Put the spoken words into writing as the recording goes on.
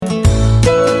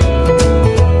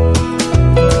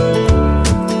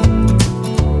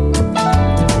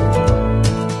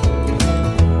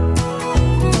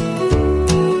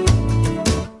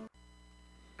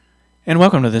And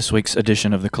welcome to this week's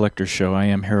edition of The Collector's Show. I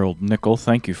am Harold Nickel.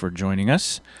 Thank you for joining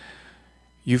us.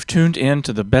 You've tuned in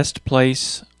to the best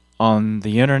place on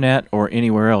the internet or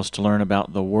anywhere else to learn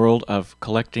about the world of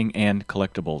collecting and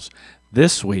collectibles.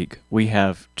 This week, we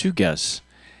have two guests.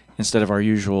 Instead of our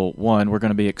usual one, we're going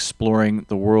to be exploring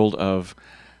the world of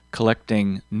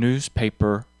collecting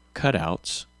newspaper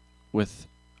cutouts with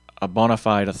a bona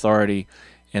fide authority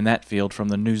in that field from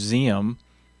the Newseum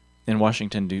in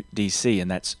Washington, D.C., and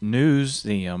that's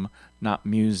Newseum, not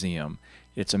museum.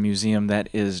 It's a museum that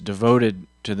is devoted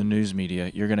to the news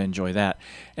media. You're going to enjoy that.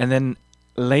 And then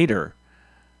later,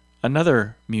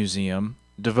 another museum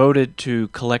devoted to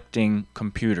collecting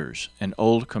computers and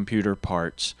old computer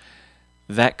parts.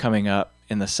 That coming up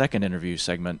in the second interview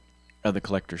segment of the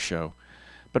Collector's Show.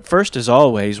 But first, as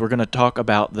always, we're going to talk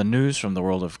about the news from the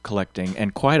world of collecting,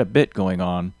 and quite a bit going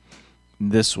on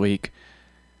this week.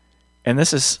 And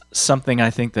this is something I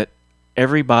think that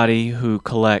everybody who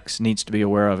collects needs to be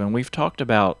aware of. And we've talked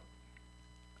about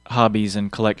hobbies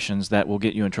and collections that will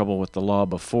get you in trouble with the law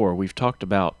before. We've talked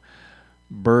about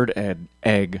bird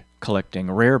egg collecting,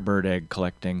 rare bird egg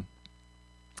collecting,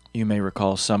 you may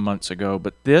recall some months ago.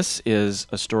 But this is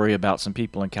a story about some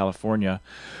people in California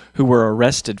who were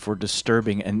arrested for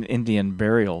disturbing an Indian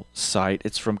burial site.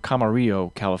 It's from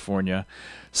Camarillo, California.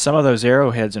 Some of those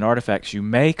arrowheads and artifacts you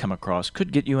may come across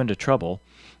could get you into trouble.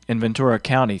 In Ventura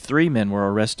County, 3 men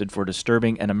were arrested for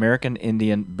disturbing an American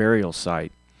Indian burial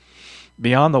site.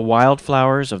 Beyond the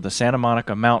wildflowers of the Santa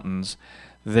Monica Mountains,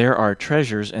 there are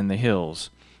treasures in the hills.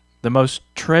 The most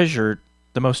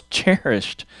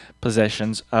cherished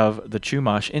possessions of the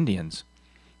Chumash Indians.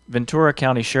 Ventura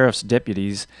County Sheriff's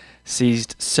deputies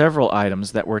seized several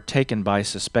items that were taken by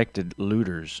suspected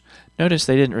looters. Notice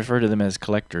they didn't refer to them as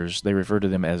collectors, they referred to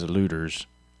them as looters.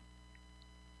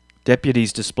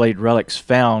 Deputies displayed relics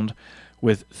found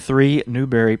with 3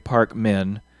 Newbury Park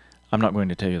men. I'm not going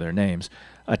to tell you their names.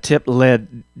 A tip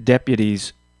led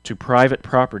deputies to private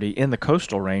property in the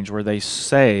coastal range where they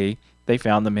say they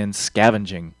found the men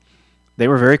scavenging. They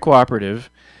were very cooperative.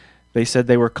 They said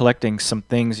they were collecting some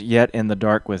things yet in the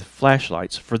dark with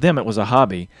flashlights. For them, it was a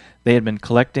hobby. They had been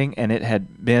collecting, and it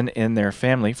had been in their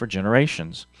family for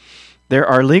generations. There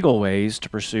are legal ways to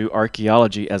pursue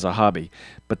archaeology as a hobby,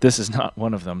 but this is not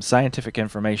one of them. Scientific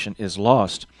information is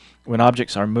lost when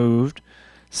objects are moved,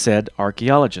 said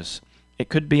archaeologists. It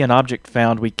could be an object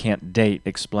found we can't date,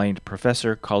 explained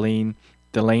Professor Colleen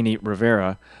Delaney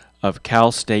Rivera of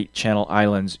Cal State Channel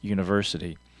Islands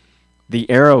University. The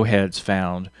arrowheads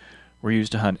found were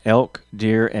used to hunt elk,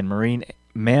 deer, and marine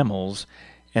mammals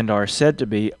and are said to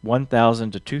be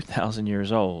 1,000 to 2,000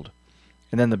 years old.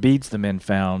 And then the beads the men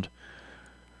found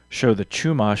show the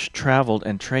Chumash traveled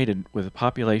and traded with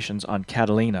populations on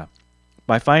Catalina.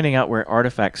 By finding out where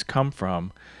artifacts come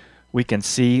from, we can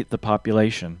see the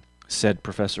population, said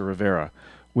Professor Rivera.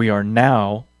 We are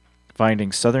now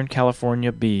finding Southern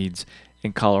California beads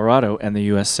in Colorado and the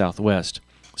U.S. Southwest.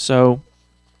 So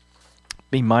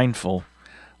be mindful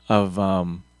of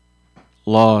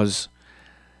laws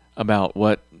about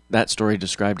what that story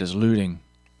described as looting,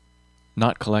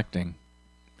 not collecting.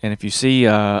 And if you see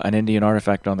an Indian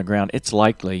artifact on the ground, it's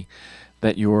likely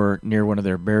that you're near one of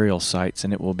their burial sites,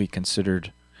 and it will be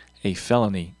considered a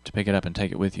felony to pick it up and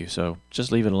take it with you. So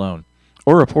just leave it alone.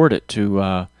 Or report it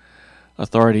to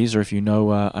authorities, or if you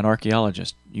know an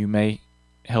archaeologist, you may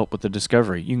help with the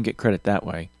discovery. You can get credit that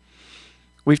way.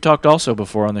 We've talked also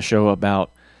before on the show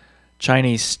about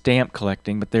Chinese stamp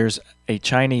collecting, but there's a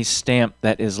Chinese stamp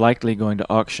that is likely going to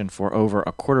auction for over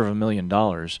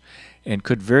 $250,000 and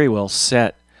could very well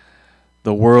set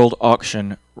the world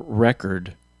auction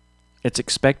record. It's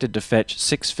expected to fetch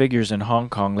 6 figures in Hong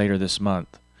Kong later this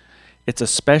month. It's a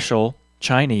special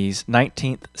Chinese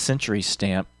 19th century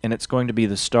stamp, and it's going to be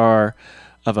the star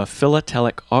of a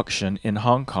philatelic auction in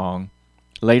Hong Kong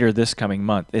later this coming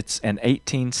month. It's an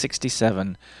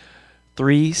 1867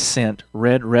 3-cent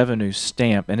red revenue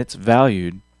stamp, and it's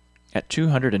valued at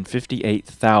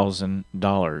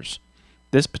 $258,000.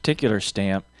 This particular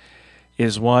stamp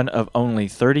is one of only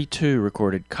 32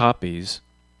 recorded copies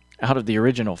out of the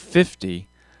original 50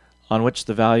 on which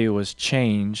the value was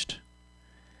changed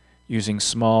using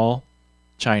small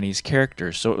Chinese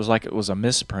characters. So it was like it was a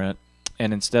misprint,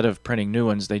 and instead of printing new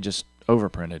ones, they just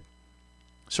overprinted.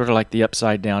 Sort of like the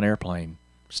upside-down airplane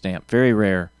stamp. Very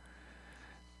rare.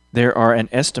 There are an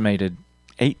estimated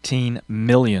 18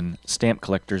 million stamp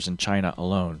collectors in China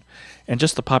alone, and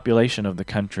just the population of the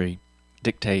country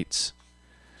dictates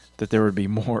that there would be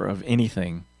more of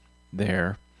anything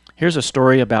there. Here's a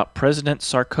story about President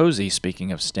Sarkozy,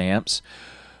 speaking of stamps,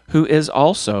 who is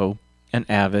also an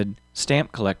avid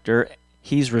stamp collector,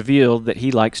 he's revealed that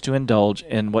he likes to indulge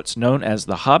in what's known as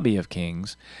the hobby of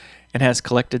kings and has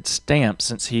collected stamps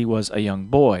since he was a young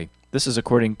boy. This is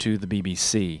according to the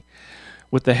BBC.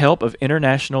 With the help of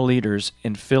international leaders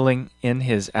in filling in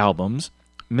his albums,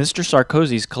 Mr.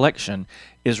 Sarkozy's collection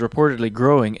is reportedly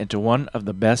growing into one of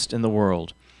the best in the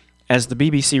world. As the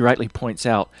BBC rightly points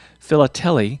out,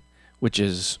 philately, which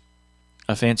is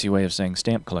a fancy way of saying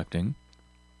stamp collecting,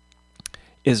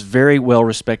 is very well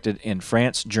respected in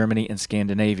France, Germany, and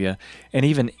Scandinavia, and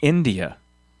even India.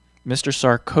 Mr.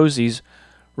 Sarkozy's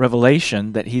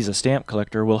revelation that he's a stamp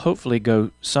collector will hopefully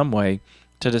go some way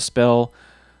to dispel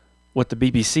what the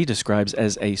BBC describes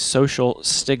as a social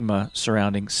stigma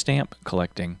surrounding stamp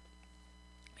collecting.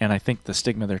 And I think the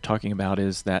stigma they're talking about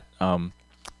is that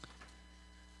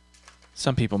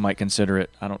some people might consider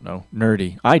it, I don't know,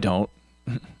 nerdy. I don't.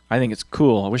 I think it's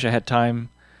cool. I wish I had time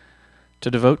to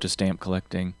devote to stamp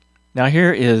collecting. Now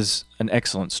here is an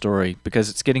excellent story because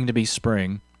it's getting to be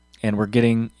spring and we're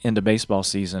getting into baseball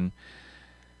season.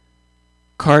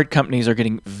 Card companies are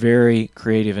getting very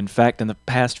creative. In fact, in the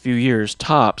past few years,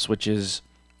 Topps, which is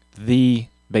the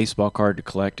baseball card to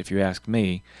collect if you ask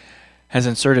me, has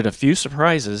inserted a few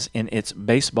surprises in its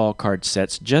baseball card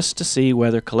sets just to see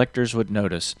whether collectors would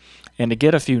notice and to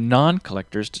get a few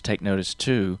non-collectors to take notice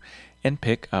too and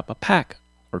pick up a pack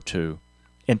or two.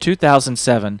 In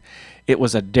 2007, it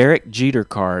was a Derek Jeter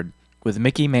card with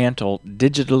Mickey Mantle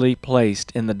digitally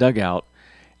placed in the dugout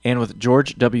and with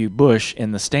George W. Bush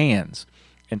in the stands.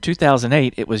 In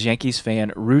 2008, it was Yankees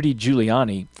fan Rudy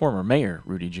Giuliani, former mayor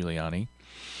Rudy Giuliani,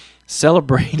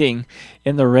 celebrating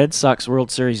in the Red Sox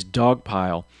World Series dog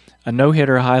pile, a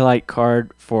no-hitter highlight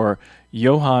card for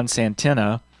Johan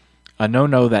Santana, a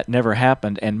no-no that never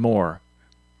happened, and more.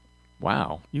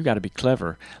 Wow, you got to be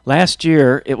clever. Last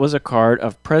year, it was a card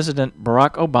of President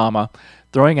Barack Obama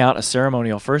throwing out a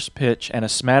ceremonial first pitch and a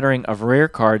smattering of rare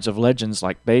cards of legends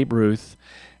like Babe Ruth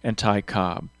and Ty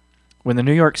Cobb. When the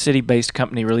New York City-based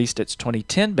company released its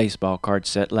 2010 baseball card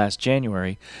set last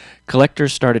January,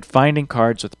 collectors started finding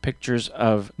cards with pictures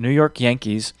of New York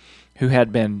Yankees who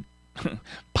had been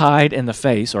pied in the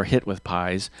face or hit with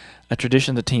pies, a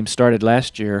tradition the team started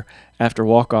last year after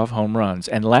walk-off home runs.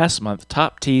 And last month,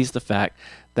 Top teased the fact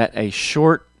that a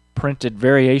short printed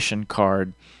variation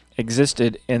card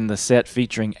existed in the set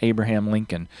featuring Abraham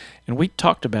Lincoln. And we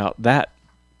talked about that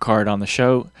card on the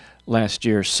show last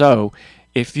year. So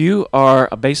if you are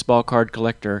a baseball card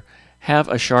collector, have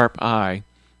a sharp eye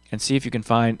and see if you can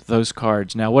find those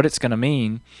cards. Now, what it's going to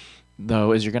mean,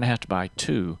 though, is you're going to have to buy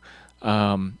two.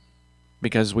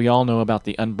 Because we all know about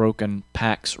the unbroken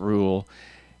packs rule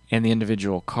and the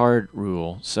individual card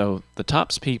rule. So the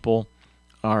Topps people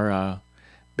are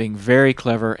being very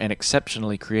clever and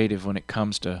exceptionally creative when it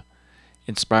comes to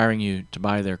inspiring you to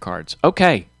buy their cards.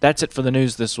 Okay, that's it for the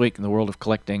news this week in the world of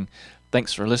collecting.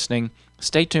 Thanks for listening.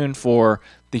 Stay tuned for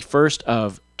the first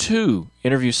of 2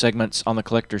 interview segments on The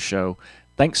Collector's Show.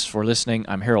 Thanks for listening.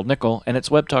 I'm Harold Nickel, and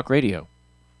it's Web Talk Radio.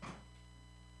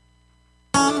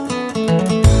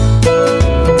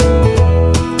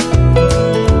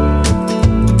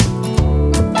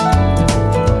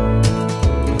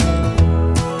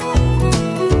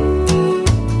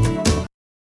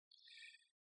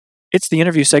 It's the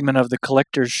interview segment of The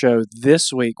Collector's Show.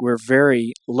 This week, we're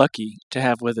very lucky to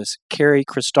have with us Carrie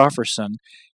Christofferson.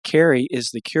 Carrie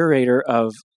is the curator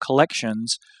of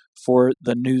collections for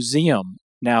the Newseum.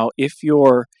 Now, if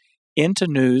you're into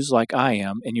news like I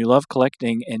am and you love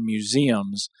collecting in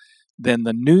museums, then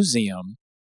the Newseum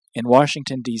in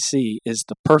Washington, D.C. is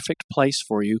the perfect place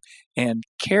for you. And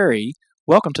Carrie,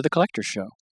 welcome to The Collector's Show.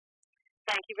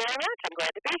 Thank you very much. I'm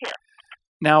glad to be here.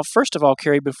 Now, first of all,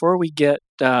 Carrie, before we get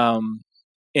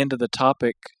into the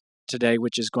topic today,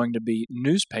 which is going to be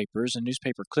newspapers and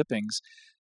newspaper clippings,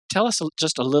 tell us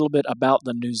just a little bit about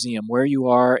the Newseum, where you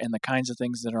are, and the kinds of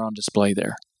things that are on display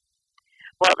there.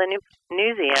 Well, the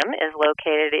Newseum is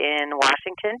located in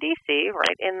Washington, D.C.,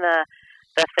 right in the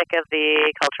thick of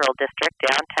the Cultural District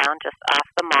downtown, just off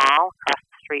the mall, across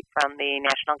the street from the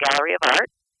National Gallery of Art.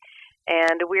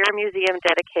 And we're a museum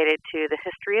dedicated to the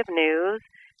history of news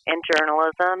and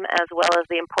journalism, as well as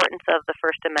the importance of the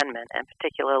First Amendment, and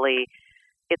particularly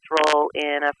its role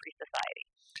in a free society.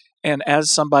 And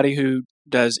as somebody who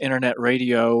does internet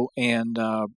radio and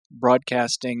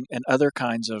broadcasting and other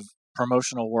kinds of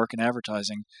promotional work and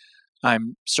advertising,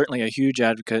 I'm certainly a huge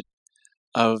advocate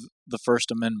of the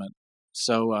First Amendment.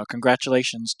 So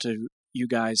congratulations to you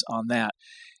guys on that.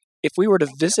 If we were to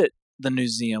visit the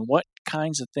Newseum, what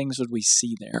kinds of things would we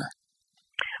see there?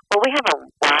 Well, we have a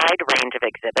wide range of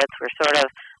exhibits. We're sort of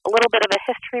a little bit of a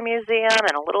history museum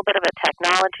and a little bit of a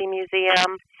technology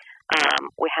museum.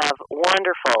 We have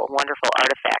wonderful, wonderful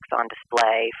artifacts on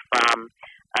display from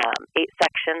 8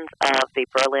 sections of the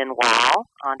Berlin Wall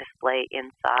on display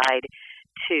inside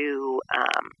to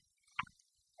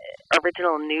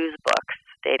original news books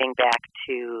dating back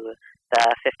to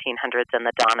the 1500s and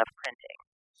the dawn of printing.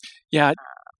 Yeah,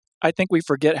 I think we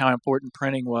forget how important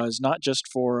printing was, not just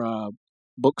for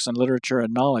books and literature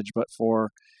and knowledge, but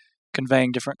for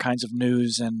conveying different kinds of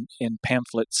news and in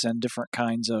pamphlets and different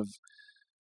kinds of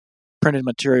printed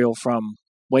material from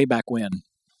way back when.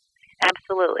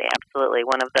 Absolutely, absolutely.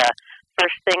 One of the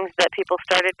first things that people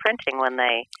started printing when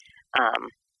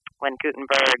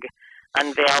Gutenberg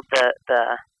unveiled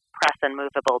the press and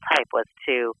movable type was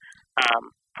to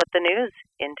put the news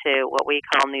into what we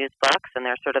call news books, and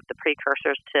they're sort of the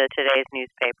precursors to today's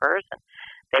newspapers. And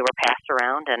they were passed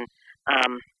around and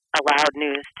allowed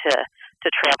news to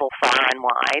travel far and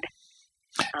wide.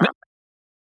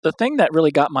 The thing that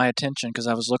really got my attention, because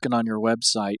I was looking on your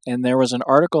website, and there was an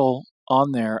article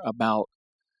on there about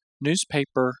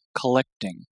newspaper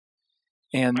collecting.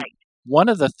 And Right. One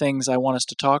of the things I want us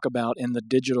to talk about in the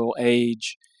digital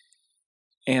age,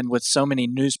 and with so many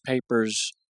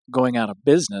newspapers going out of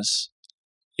business,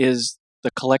 is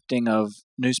the collecting of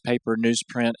newspaper,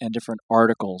 newsprint, and different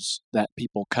articles that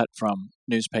people cut from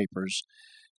newspapers.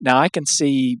 Now, I can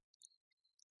see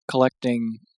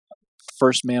collecting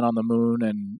First Man on the Moon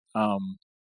and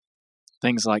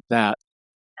things like that.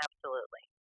 Absolutely.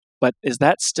 But is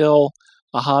that still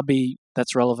a hobby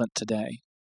that's relevant today?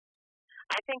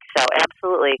 I think so,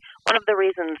 absolutely. One of the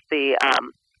reasons the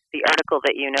article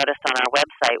that you noticed on our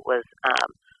website was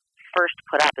first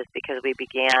put up is because we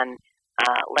began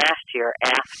last year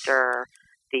after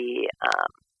the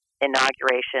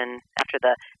election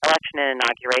and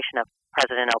inauguration of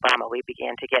President Obama. We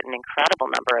began to get an incredible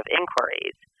number of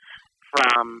inquiries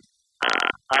from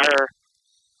our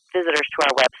visitors to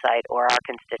our website or our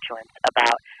constituents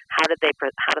about how do they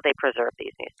preserve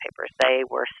these newspapers. They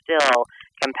were still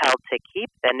compelled to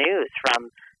keep the news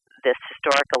from this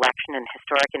historic election and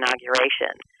historic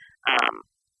inauguration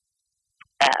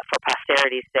for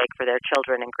posterity's sake, for their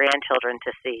children and grandchildren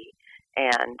to see.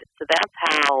 And so that's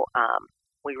how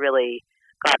we really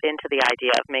got into the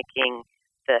idea of making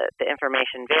the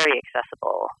information very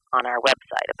accessible on our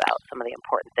website about some of the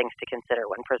important things to consider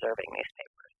when preserving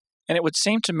newspapers. And it would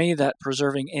seem to me that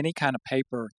preserving any kind of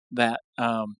paper that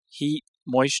heat,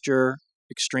 moisture,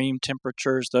 extreme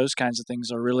temperatures, those kinds of things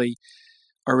are really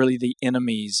the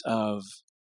enemies of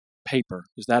paper.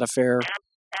 Is that a fair?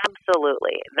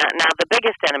 Absolutely. Now, the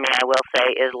biggest enemy, I will say,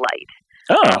 is light.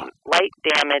 Oh. Light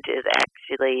damage is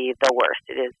actually the worst.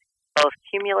 It is both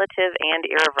cumulative and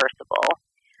irreversible.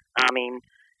 I mean,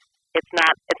 it's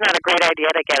not a great idea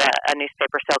to get a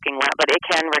newspaper soaking wet, but it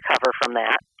can recover from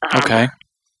that. Okay.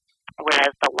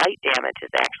 Whereas the light damage is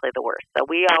actually the worst. So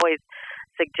we always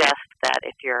suggest that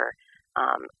if you're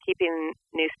keeping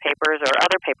newspapers or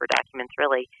other paper documents,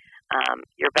 really,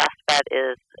 your best bet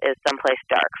is someplace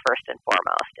dark first and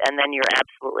foremost. And then you're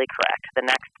absolutely correct. The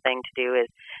next thing to do is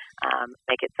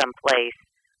make it someplace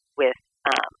with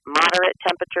moderate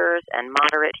temperatures and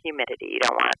moderate humidity. You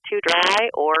don't want it too dry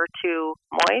or too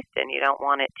moist, and you don't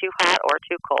want it too hot or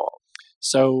too cold.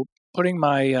 So putting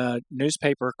my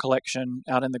newspaper collection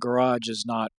out in the garage is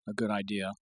not a good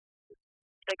idea.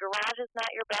 The garage is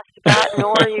not your best bet,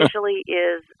 nor usually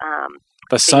is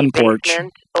the sun porch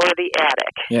basement or the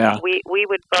attic. Yeah, we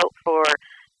would vote for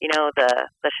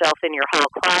the shelf in your hall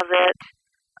closet,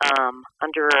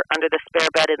 under the spare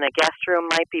bed in the guest room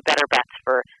might be better bets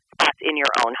for spots in your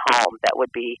own home that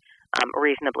would be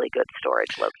reasonably good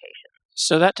storage locations.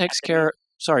 So that takes care.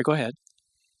 Sorry, go ahead.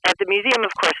 At the museum,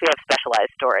 of course, we have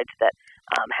specialized storage that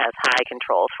has high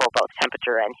controls for both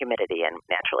temperature and humidity, and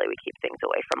naturally we keep things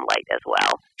away from light as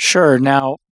well. Sure.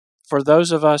 Now, for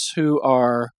those of us who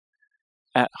are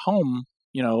at home,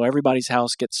 everybody's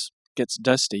house gets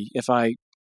dusty. If I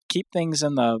keep things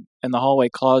in the hallway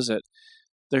closet,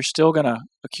 they're still going to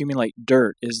accumulate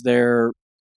dirt.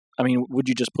 Would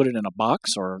you just put it in a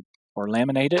box or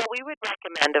laminate it? Well, we would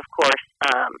recommend, of course,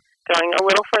 going a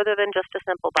little further than just a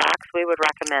simple box. We would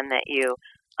recommend that you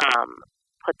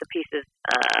put the pieces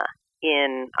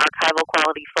in archival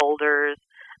quality folders,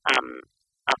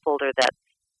 a folder that's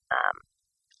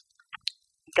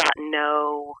got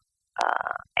no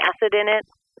acid in it.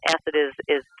 Acid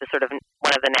is the sort of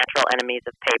one of the natural enemies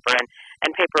of paper,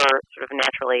 and paper sort of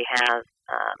naturally has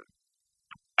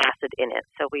acid in it.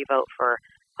 So we vote for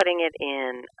putting it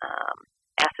in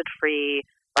acid-free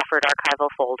buffered archival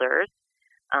folders,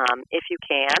 if you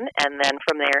can, and then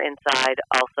from there inside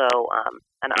also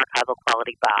an archival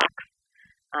quality box.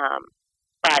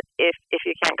 But if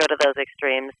you can't go to those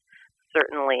extremes,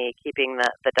 certainly keeping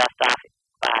the dust off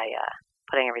by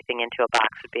putting everything into a box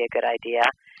would be a good idea.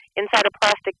 Inside a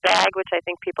plastic bag, which I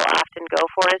think people often go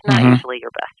for, is not usually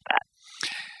your best bet.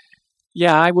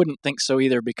 Yeah, I wouldn't think so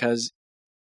either, because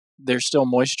there's still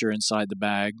moisture inside the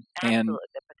bag. Absolutely. And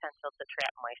the potential to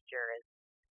trap moisture is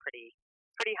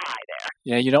pretty high there.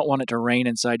 yeah, you don't want it to rain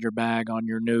inside your bag on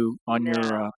your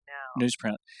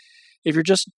newsprint. If you're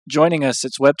just joining us,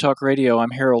 it's Web Talk Radio.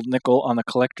 I'm Harold Nickel on The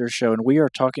Collector's Show, and we are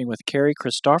talking with Carrie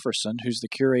Christofferson, who's the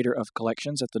curator of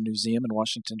collections at the Newseum in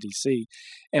Washington, D.C.,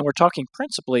 and we're talking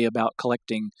principally about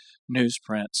collecting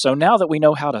newsprint. So now that we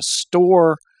know how to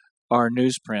store our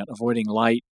newsprint, avoiding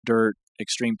light, dirt,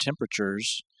 extreme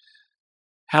temperatures,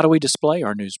 how do we display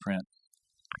our newsprint?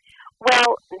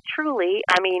 Well, truly,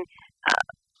 I mean,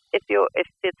 if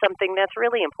it's something that's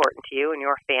really important to you and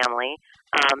your family,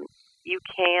 you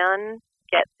can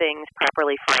get things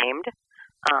properly framed.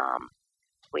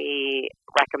 We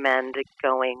recommend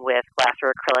going with glass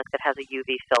or acrylic that has a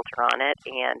UV filter on it,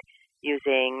 and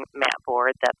using mat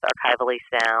board that's archivally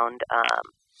sound,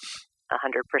 100%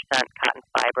 cotton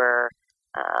fiber,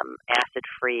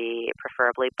 acid-free,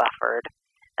 preferably buffered,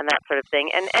 and that sort of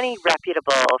thing. And any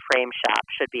reputable frame shop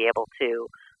should be able to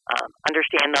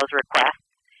understand those requests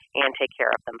and take care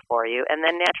of them for you. And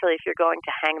then naturally, if you're going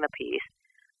to hang the piece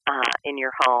in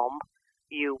your home,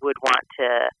 you would want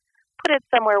to put it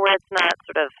somewhere where it's not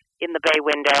sort of in the bay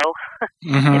window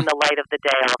in the light of the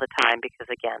day all the time, because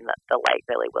again, the light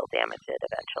really will damage it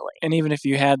eventually. And even if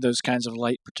you had those kinds of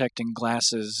light protecting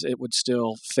glasses, it would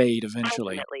still fade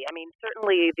eventually. Ultimately, I mean,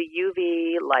 certainly the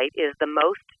UV light is the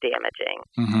most damaging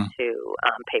to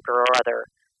paper or other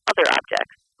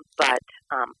objects, but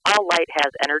all light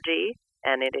has energy,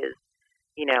 and it is,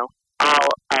 all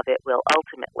of it will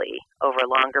ultimately, over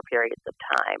longer periods of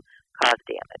time, cause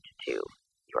damage to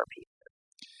your pieces.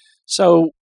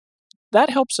 So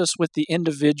that helps us with the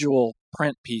individual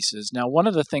print pieces. Now, one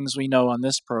of the things we know on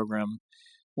this program,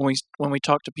 when we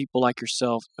talk to people like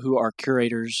yourself who are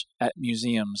curators at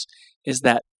museums, is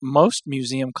that most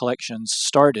museum collections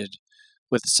started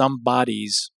with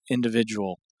somebody's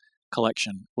individual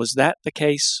collection. Was that the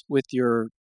case with your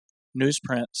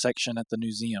newsprint section at the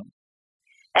Newseum?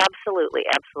 Absolutely,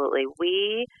 absolutely.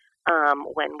 We,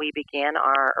 when we began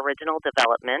our original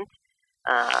development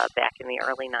back in the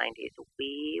early 90s,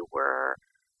 we were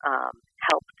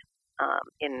helped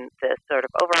in the sort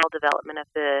of overall development of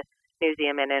the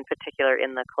Newseum, and in particular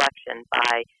in the collection,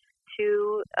 by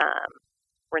two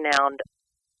renowned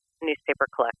newspaper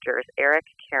collectors, Eric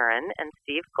Karen and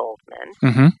Steve Goldman.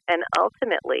 And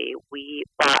ultimately, we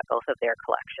bought both of their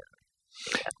collections.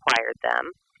 We acquired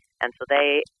them. And so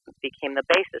they became the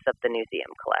basis of the Newseum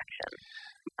collection.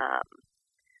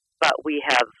 But we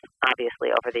have obviously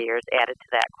over the years added to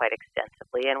that quite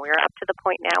extensively, and we're up to the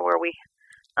point now where we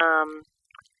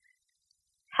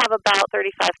have about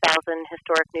 35,000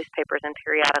 historic newspapers and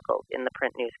periodicals in the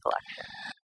print news collection.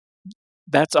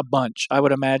 That's a bunch. I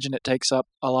would imagine it takes up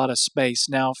a lot of space.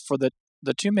 Now, for the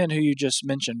two men who you just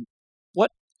mentioned,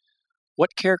 what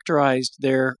characterized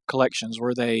their collections?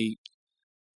 Were they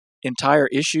entire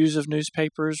issues of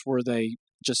newspapers? Were they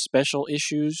just special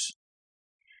issues?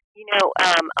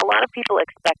 A lot of people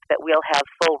expect that we'll have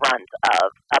full runs of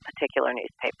a particular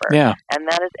newspaper. Yeah. And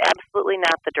that is absolutely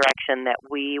not the direction that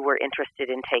we were interested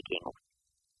in taking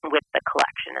with the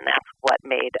collection. And that's what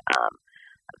made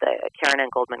the Karen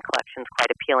and Goldman collections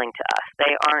quite appealing to us.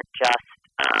 They aren't just,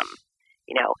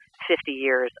 50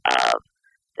 years of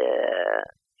the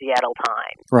Seattle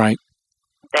Times. Right.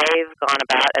 They've gone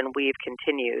about, and we've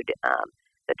continued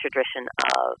the tradition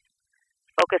of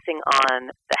focusing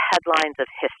on the headlines of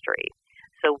history.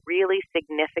 So really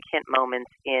significant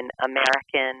moments in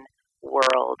American,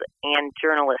 world, and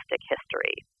journalistic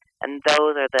history. And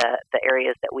those are the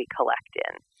areas that we collect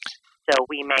in. So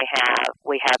we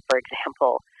have, for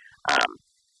example,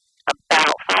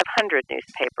 about 500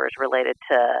 newspapers related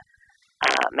to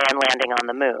man landing on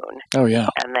the moon. Oh, yeah.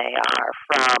 And they are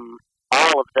from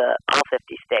all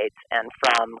 50 states and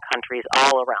from countries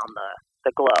all around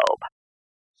the globe.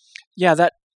 Yeah,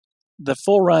 the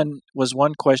full run was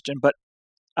one question, but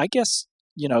I guess,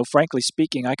 frankly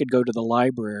speaking, I could go to the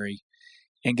library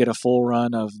and get a full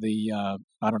run of the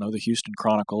Houston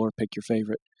Chronicle, or pick your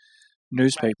favorite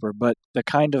newspaper. Right. But the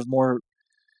kind of more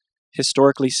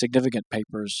historically significant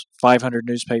papers, 500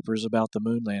 newspapers about the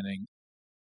moon landing,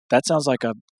 that sounds like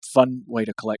a fun way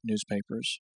to collect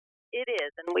newspapers. It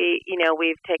is, and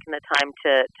we've taken the time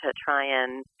to try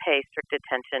and pay strict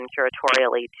attention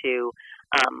curatorially to.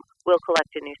 We'll collect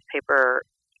a newspaper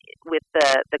with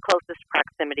the closest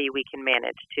proximity we can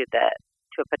manage to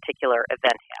a particular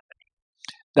event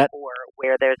happening, or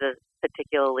where there's a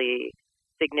particularly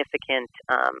significant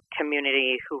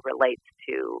community who relates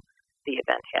to the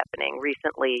event happening.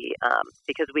 Recently,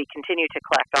 because we continue to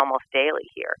collect almost daily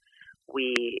here,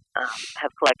 we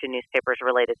have collected newspapers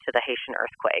related to the Haitian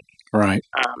earthquake. Right.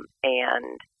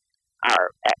 And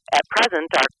at present,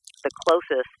 the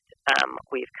closest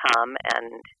we've come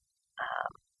and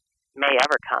may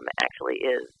ever come, actually,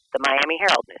 is the Miami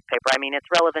Herald newspaper. I mean, it's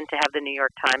relevant to have the New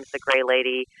York Times, the Gray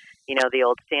Lady, the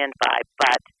old standby,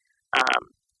 but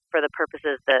for the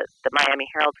purposes that the Miami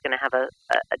Herald's going to have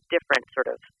a different sort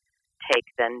of take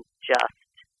than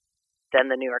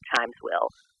the New York Times will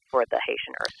for the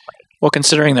Haitian earthquake. Well,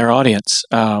 considering their audience.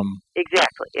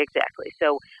 Exactly.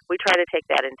 So we try to take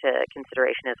that into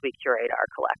consideration as we curate our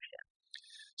collection.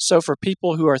 So for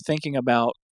people who are thinking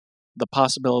about the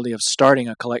possibility of starting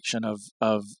a collection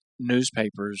of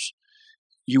newspapers,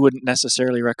 you wouldn't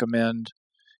necessarily recommend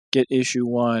get issue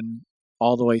 1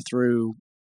 all the way through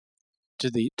to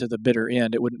the bitter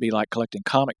end. It wouldn't be like collecting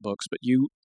comic books, but you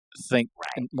think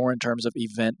more in terms of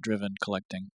event-driven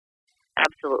collecting.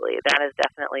 Absolutely. That is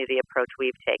definitely the approach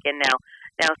we've taken.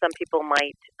 Now some people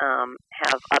might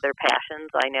have other passions.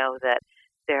 I know that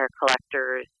there are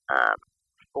collectors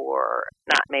for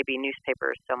not maybe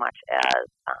newspapers so much as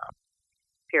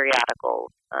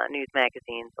periodicals, news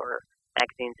magazines, or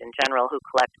magazines in general who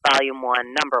collect Volume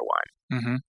 1, Number 1.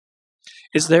 Mm-hmm.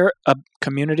 Is there a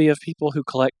community of people who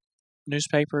collect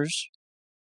newspapers?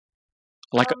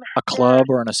 Like a club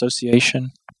or an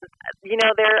association?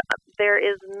 There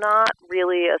is not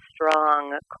really a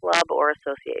strong club or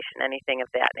association, anything of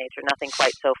that nature, nothing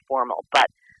quite so formal. But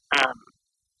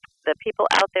the people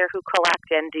out there who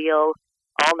collect and deal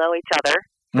all know each other.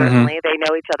 Certainly, they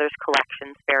know each other's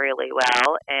collections fairly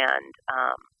well, and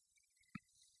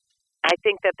I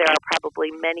think that there are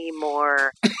probably many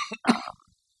more.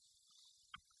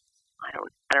 I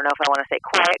don't know if I want to say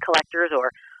quiet collectors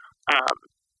or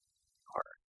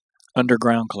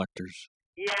underground collectors.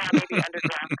 Yeah, maybe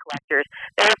underground collectors.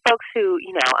 There are folks who,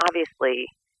 obviously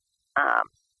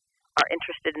are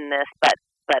interested in this, but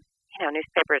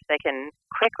newspapers, they can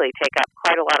quickly take up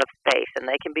quite a lot of space, and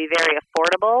they can be very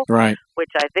affordable, right? Which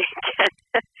I think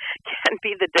can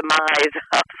be the demise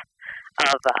of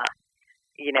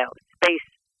space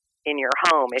in your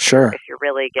home if you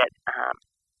really get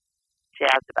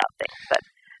jazzed about things. But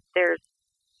there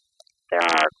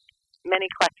are many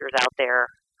collectors out there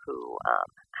who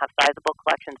have sizable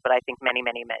collections, but I think many,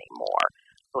 many, many more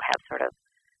who have sort of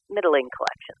middling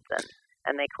collections,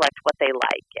 and they collect what they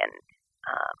like and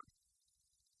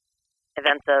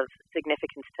events of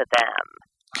significance to them.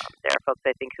 There are folks,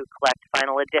 I think, who collect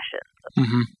final editions of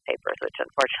papers, which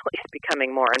unfortunately is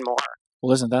becoming more and more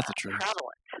well, isn't that the truth?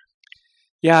 Prevalent.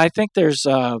 Yeah, I think there's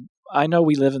I know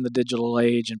we live in the digital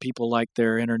age and people like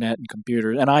their internet and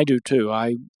computers, and I do too.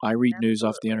 I read news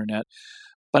off the internet,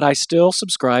 but I still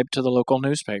subscribe to the local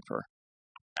newspaper.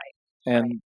 Right.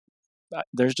 And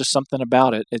there's just something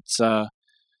about it. It's, I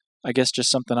guess, just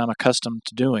something I'm accustomed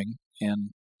to doing,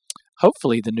 and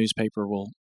hopefully the newspaper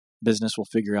business will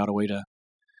figure out a way to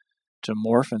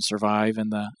morph and survive in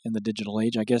the digital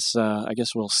age. I guess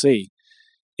we'll see.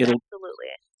 Absolutely.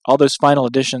 All those final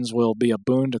editions will be a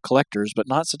boon to collectors, but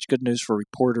not such good news for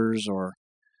reporters or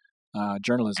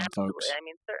journalism folks. I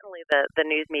mean, certainly the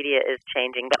news media is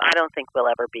changing, but I don't think we'll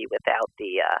ever be without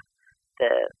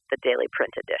the daily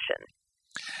print edition.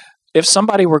 If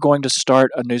somebody were going to start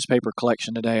a newspaper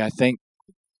collection today, I think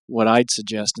what I'd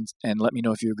suggest, and let me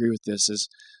know if you agree with this, is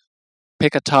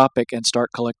pick a topic and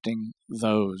start collecting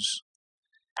those.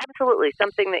 Absolutely.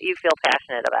 Something that you feel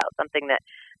passionate about, something that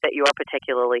you're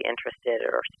particularly interested in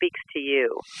or speaks to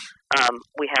you. I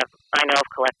know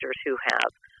of collectors who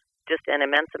have just an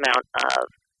immense amount of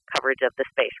coverage of the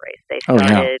space race. They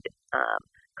started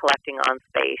collecting on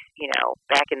space,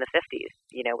 back in the 50s,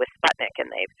 with Sputnik, and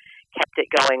they've kept it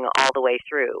going all the way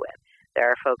through. And there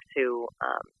are folks who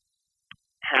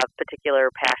have particular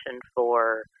passion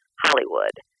for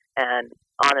Hollywood and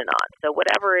on and on. So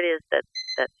whatever it is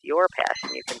that's your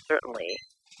passion, you can certainly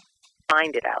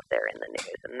find it out there in the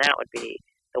news, and that would be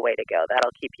the way to go.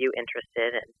 That'll keep you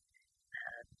interested and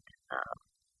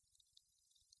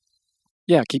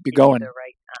keep you going. The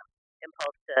right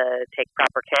impulse to take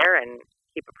proper care and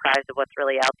keep apprised of what's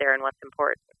really out there and what's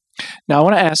important. Now, I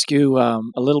want to ask you a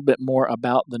little bit more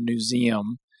about the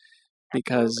museum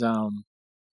because I'm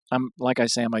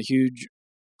a huge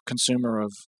consumer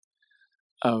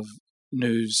of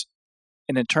news,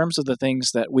 and in terms of the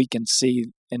things that we can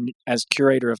see, and as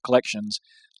curator of collections,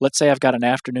 let's say I've got an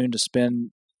afternoon to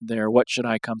spend there. What should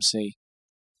I come see?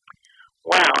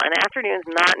 Well, an afternoon's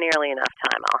not nearly enough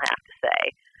time, I'll have to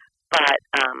say. But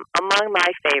among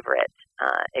my favorite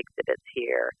exhibits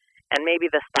here. And maybe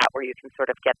the spot where you can sort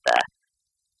of get the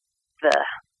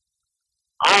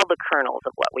all the kernels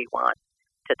of what we want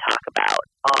to talk about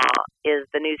is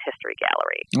the News History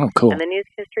Gallery. Oh, cool. And the News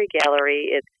History Gallery,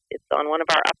 it's on one of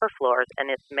our upper floors, and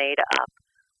it's made up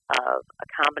of a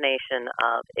combination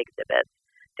of exhibits.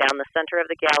 Down the center of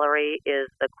the gallery is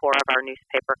the core of our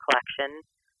newspaper collection,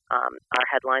 our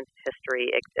Headlines of History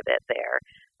exhibit there.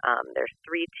 There's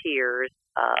 3 tiers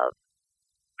of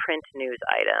print news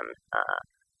items.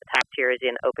 The top tier is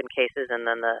in open cases, and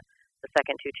then the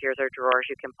second 2 tiers are drawers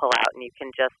you can pull out, and you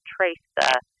can just trace the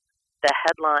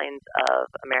headlines of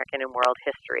American and world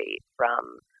history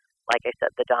from, like I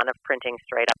said, the dawn of printing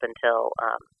straight up until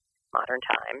modern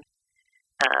times.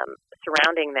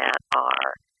 Surrounding that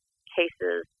are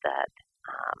cases that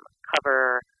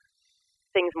cover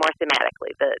things more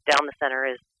thematically. Down the center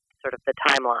is sort of the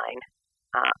timeline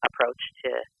approach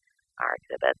to our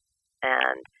exhibits,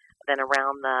 and then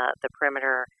around the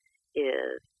perimeter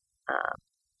is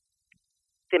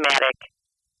thematic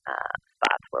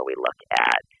spots where we look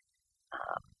at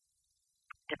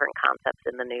different concepts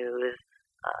in the news,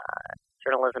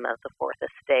 journalism as the fourth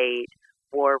estate,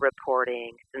 war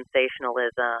reporting,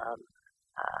 sensationalism,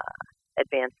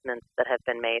 advancements that have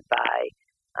been made by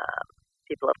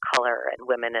people of color and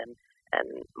women and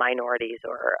minorities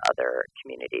or other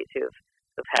communities who've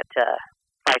had to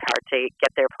fight hard to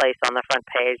get their place on the front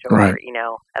page or, right,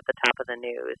 at the top of the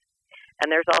news.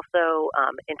 And there's also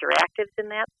interactives in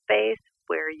that space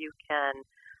where you can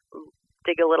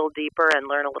dig a little deeper and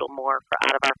learn a little more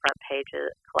out of our front page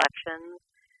collections,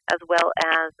 as well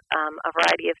as a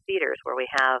variety of theaters where we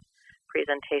have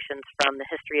presentations from the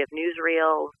history of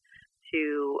newsreels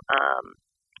to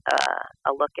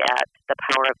a look at the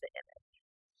power of the image.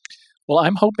 Well,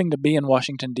 I'm hoping to be in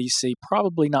Washington, D.C.,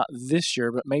 probably not this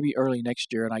year, but maybe early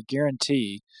next year, and I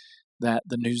guarantee that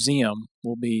the museum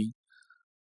will be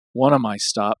one of my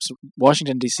stops.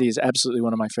 Washington, D.C. is absolutely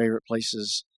one of my favorite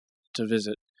places to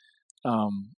visit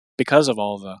because of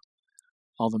all the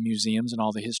museums and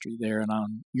all the history there. And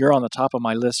you're on the top of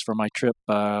my list for my trip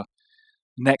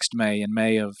next May, in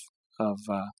May of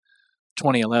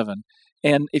 2011.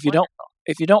 And if you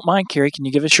don't mind, Carrie, can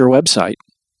you give us your website?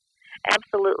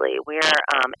 Absolutely. We're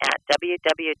at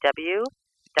www.newseum,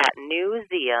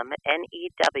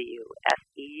 NEWSEUM.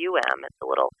 It's a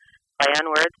little play on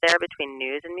words there between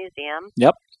news and museum.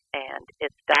 Yep. And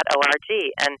it's .org.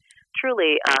 And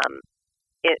truly,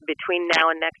 between now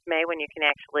and next May, when you can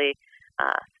actually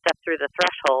step through the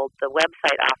threshold, the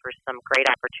website offers some great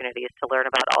opportunities to learn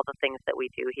about all the things that we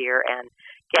do here and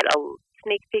get a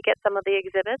sneak peek at some of the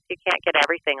exhibits. You can't get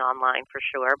everything online for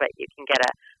sure, but you can get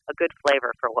a good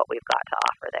flavor for what we've got to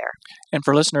offer there. And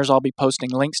for listeners, I'll be posting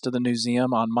links to the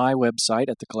museum on my website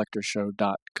at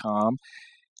thecollectorshow.com.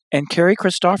 And Carrie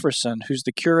Christofferson, who's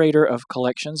the curator of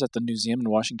collections at the museum in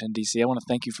Washington, D.C., I want to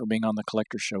thank you for being on the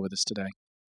Collector's Show with us today.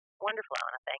 Wonderful. I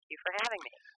want to thank you for having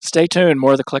me. Stay tuned.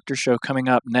 More of the Collector's Show coming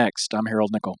up next. I'm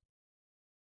Harold Nickel.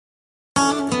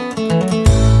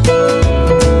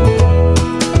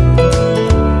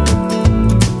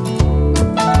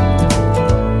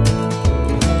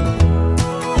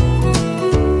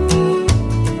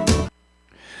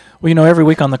 Well, every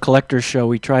week on the Collector's Show,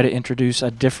 we try to introduce a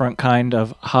different kind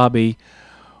of hobby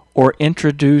or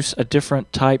introduce a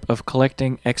different type of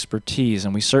collecting expertise,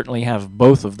 and we certainly have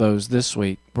both of those this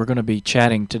week. We're going to be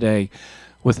chatting today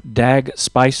with Dag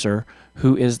Spicer,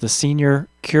 who is the senior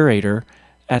curator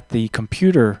at the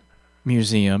Computer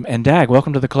Museum. And Dag,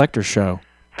 welcome to the Collector's Show.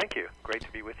 Thank you. Great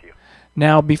to be with you.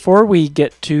 Now, before we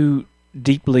get too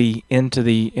deeply into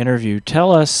the interview,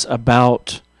 tell us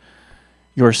about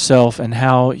yourself and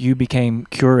how you became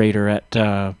curator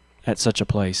at such a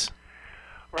place.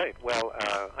 Right. Well,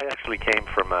 I actually came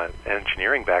from an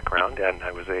engineering background, and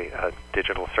I was a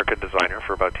digital circuit designer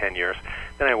for about 10 years.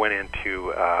 Then I went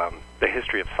into the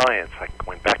history of science. I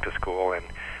went back to school and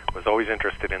was always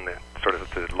interested in the sort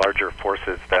of the larger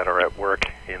forces that are at work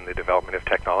in the development of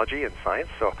technology and science.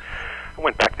 So I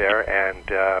went back there,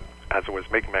 and as I was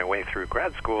making my way through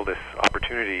grad school, this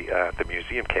opportunity at the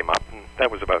museum came up, and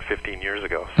that was about 15 years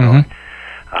ago. So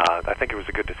I think it was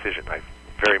a good decision. I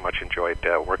very much enjoyed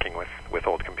working with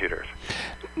old computers.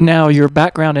 Now, your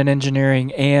background in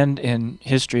engineering and in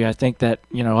history, I think that,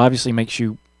 obviously makes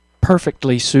you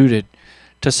perfectly suited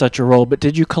to such a role, but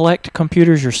did you collect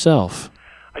computers yourself?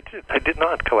 I did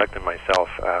not collect them myself.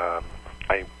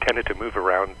 I tended to move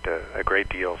around a great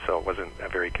deal, so it wasn't a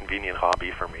very convenient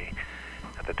hobby for me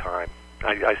at the time.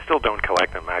 I still don't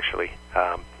collect them, actually,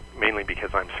 mainly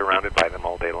because I'm surrounded by them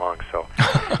all day long, so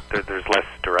there's less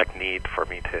direct need for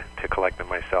me to collect them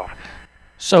myself.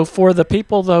 So for the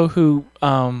people, though, who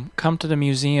come to the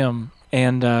museum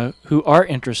and who are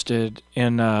interested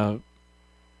in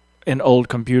old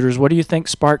computers, what do you think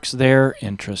sparks their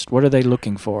interest? What are they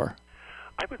looking for?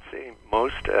 I would say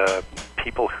most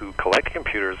people who collect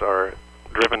computers are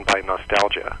driven by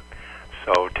nostalgia.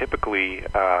 So typically,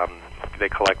 they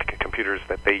collect computers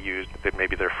that they used, that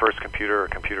maybe their first computer or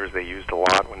computers they used a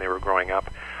lot when they were growing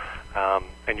up.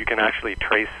 And you can actually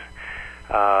trace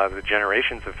the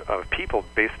generations of people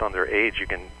based on their age. You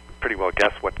can pretty well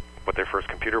guess what their first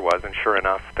computer was, and sure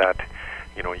enough, that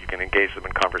you can engage them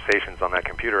in conversations on that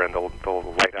computer, and they'll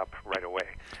light up right away.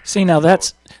 See, now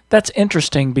that's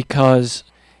interesting, because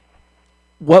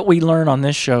what we learn on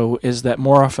this show is that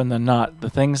more often than not, the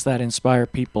things that inspire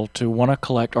people to want to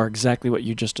collect are exactly what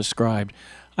you just described.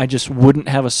 I just wouldn't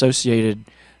have associated,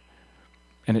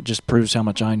 and it just proves how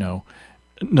much I know,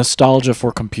 nostalgia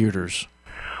for computers.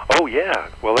 Oh yeah,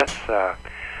 well that's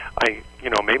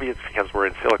maybe it's because we're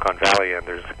in Silicon Valley and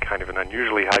there's kind of an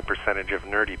unusually high percentage of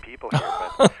nerdy people here,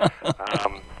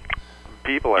 but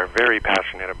people are very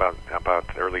passionate about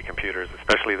early computers,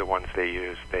 especially the ones they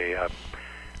use. They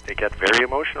get very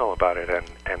emotional about it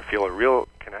and feel a real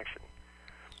connection.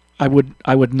 I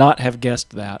would not have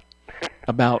guessed that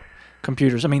about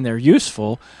computers. I mean, they're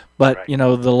useful, but right.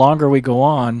 The longer we go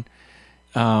on,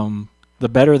 the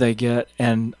better they get.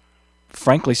 And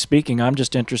frankly speaking, I'm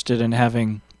just interested in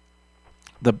having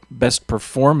the best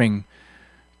performing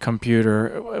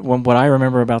computer. What I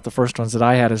remember about the first ones that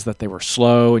I had is that they were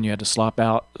slow, and you had to swap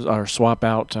out.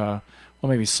 Well,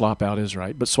 maybe swap out is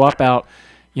right, but swap out,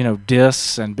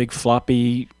 disks and big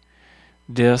floppy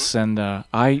disks, and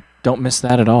I don't miss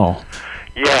that at all.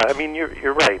 Yeah, I mean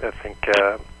you're right. I think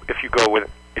if you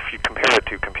compare it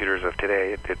to computers of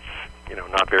today, it's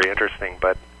not very interesting.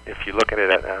 But if you look at it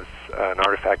as an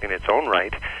artifact in its own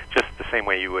right, just the same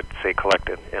way you would say collect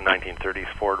a 1930s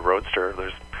Ford Roadster,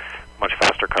 there's much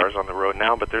faster cars on the road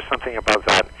now, but there's something about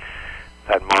that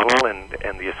model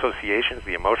and the associations,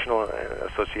 the emotional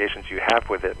associations you have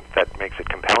with it, that makes it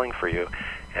compelling for you.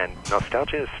 And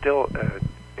nostalgia is still,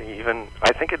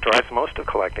 I think it drives most of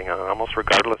collecting, almost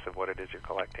regardless of what it is you're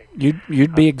collecting.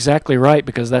 You'd be exactly right,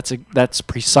 because that's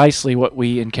precisely what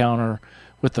we encounter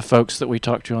with the folks that we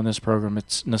talk to on this program.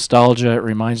 It's nostalgia. It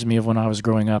reminds me of when I was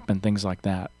growing up and things like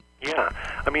that. Yeah,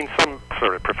 I mean, some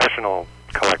sort of professional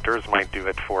collectors might do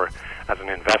it as an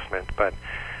investment, but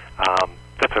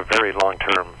that's a very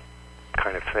long-term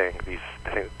kind of thing.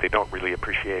 They don't really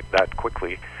appreciate that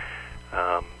quickly,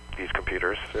 these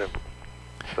computers.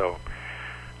 So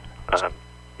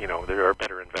there are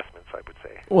better investments, I would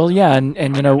say. Well, yeah, and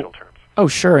terms. Oh,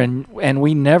 sure, and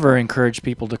we never encourage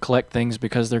people to collect things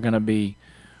because they're going to be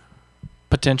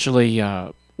potentially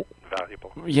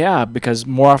valuable. Yeah, because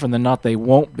more often than not they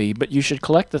won't be. But you should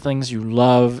collect the things you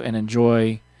love and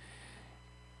enjoy.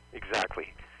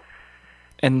 Exactly.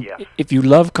 And yes. If you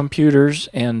love computers,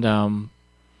 and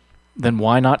then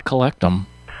why not collect them?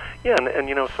 Yeah,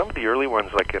 and some of the early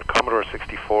ones, like a Commodore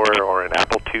 64 or an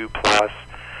Apple II Plus,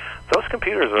 those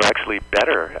computers are actually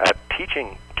better at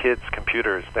teaching kids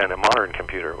computers than a modern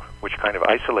computer, which kind of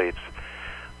isolates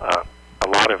a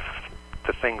lot of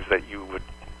the things that you would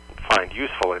find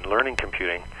useful in learning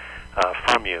computing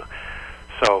from you.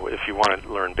 So if you want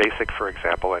to learn BASIC, for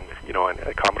example, and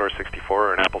a Commodore 64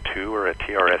 or an Apple II or a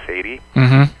TRS-80,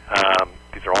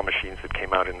 these are all machines that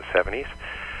came out in the 70s,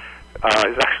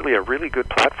 is actually a really good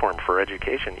platform for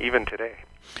education, even today.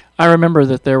 I remember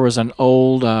that there was an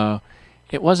old,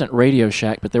 it wasn't Radio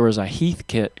Shack, but there was a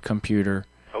Heathkit computer.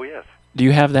 Oh, yes. Do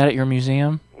you have that at your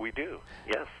museum? We do,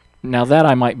 yes. Now that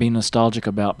I might be nostalgic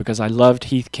about, because I loved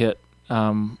Heathkit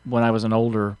when I was an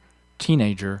older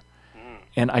teenager,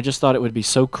 and I just thought it would be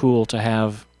so cool to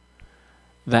have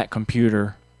that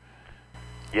computer.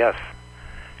 Yes,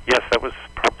 that was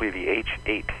probably the H8,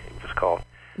 it was called.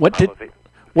 What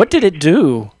did it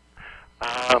do?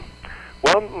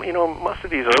 Well, most of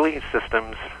these early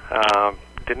systems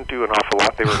didn't do an awful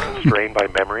lot. They were constrained by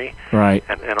memory, right,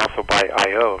 and also by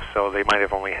I/O. So they might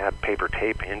have only had paper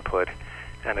tape input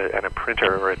and a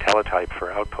printer or a teletype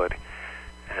for output.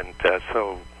 And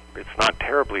so it's not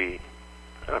terribly.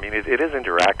 I mean, it is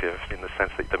interactive in the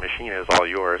sense that the machine is all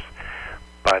yours,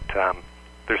 but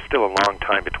there's still a long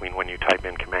time between when you type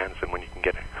in commands and when you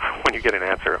get an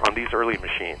answer on these early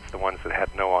machines, the ones that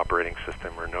had no operating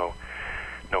system or no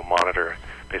monitor.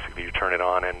 Basically, you turn it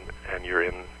on and you're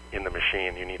in the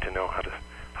machine. You need to know how to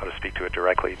speak to it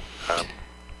directly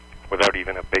without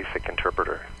even a basic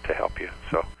interpreter to help you.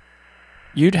 So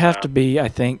you'd have to be, I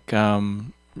think,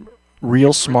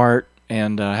 real smart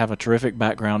and have a terrific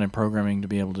background in programming to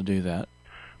be able to do that.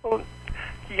 Well,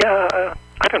 yeah,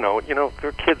 I don't know. There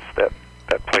are kids that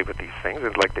play with these things,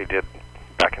 and like they did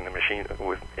back in the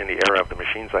in the era of the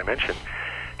machines I mentioned.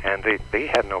 And they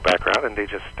had no background, and they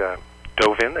just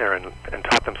dove in there and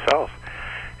taught themselves.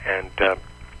 And that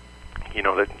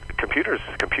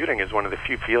computing is one of the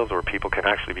few fields where people can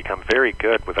actually become very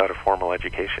good without a formal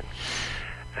education.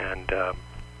 And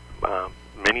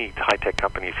many high-tech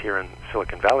companies here in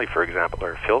Silicon Valley, for example,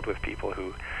 are filled with people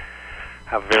who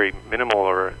have very minimal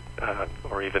or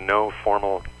even no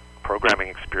formal programming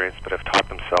experience, but have taught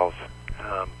themselves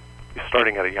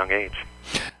starting at a young age.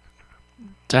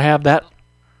 To have that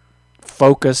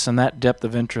focus and that depth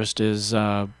of interest is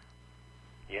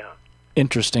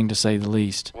interesting, to say the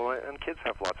least. Well, and kids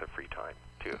have lots of free time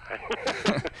too.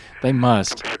 They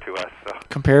must. Compared to us. So.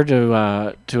 Compared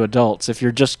to adults. If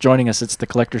you're just joining us, it's the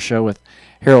Collector Show with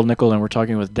Harold Nichol, and we're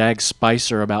talking with Dag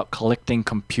Spicer about collecting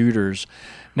computers.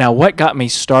 Now, what got me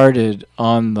started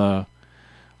on the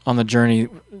journey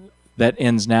that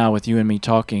ends now with you and me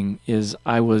talking is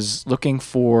I was looking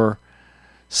for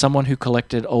someone who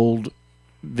collected old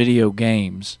video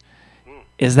games.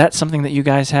 Is that something that you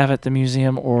guys have at the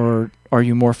museum, or are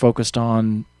you more focused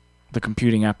on the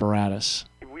computing apparatus?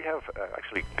 We have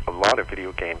actually a lot of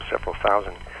video games, several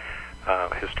thousand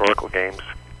historical games,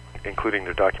 including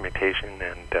their documentation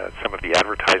and some of the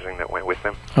advertising that went with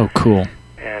them. Oh, cool.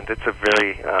 And it's a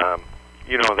very,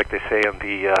 like they say on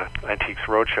the Antiques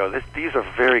Roadshow, these are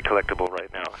very collectible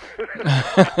right now.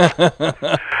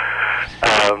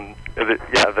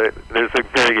 There's a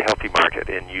very healthy market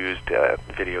in used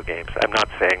video games. I'm not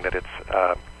saying that it's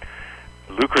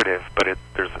lucrative, but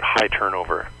there's a high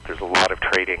turnover. There's a lot of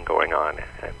trading going on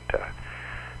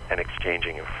and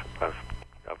exchanging of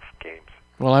games.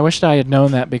 Well, I wished I had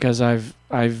known that, because I've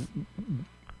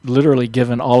literally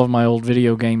given all of my old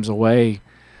video games away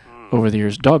over the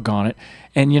years. Doggone it.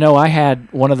 And I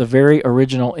had one of the very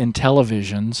original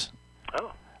Intellivisions.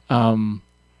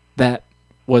 That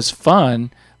was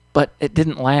fun, but it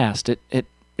didn't last. It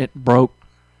broke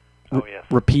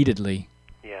repeatedly.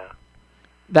 Yeah.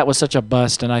 That was such a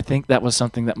bust, and I think that was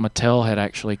something that Mattel had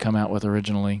actually come out with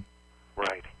originally.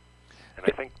 Right. And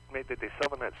I think did they sell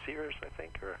them at Sears, I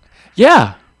think, or?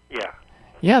 Yeah. Yeah.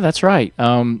 Yeah, that's right.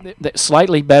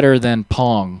 Slightly better than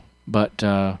Pong, but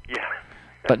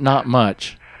but not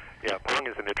much. Yeah, Pong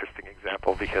is an interesting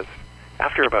example, because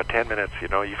after about 10 minutes,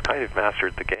 you've kind of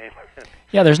mastered the game.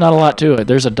 Yeah, there's not a lot to it.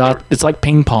 There's a dot. It's like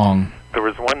ping pong. There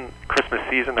was one Christmas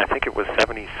season, I think it was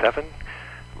 77.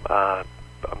 I'm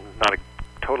not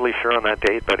totally sure on that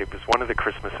date, but it was one of the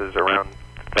Christmases around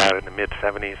that in the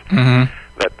mid-70s. Mm-hmm.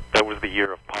 That was the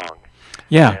year of Pong.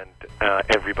 Yeah. And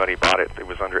everybody bought it. It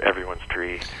was under everyone's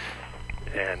tree.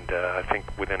 And I think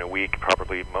within a week,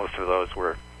 probably most of those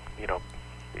were,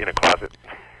 in a closet.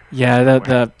 Yeah,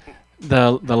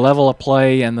 the level of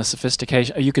play and the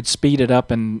sophistication, you could speed it up,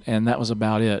 and that was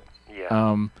about it.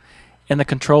 Yeah. And the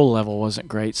control level wasn't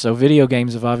great. So video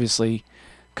games have obviously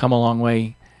come a long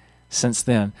way since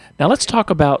then. Now let's talk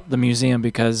about the museum,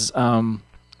 because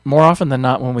more often than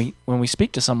not, when we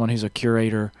speak to someone who's a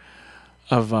curator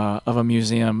of a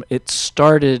museum, it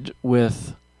started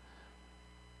with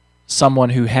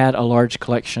someone who had a large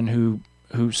collection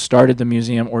who started the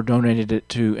museum or donated it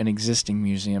to an existing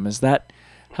museum. Is that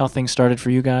how things started for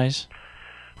you guys?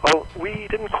 Well, we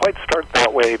didn't quite start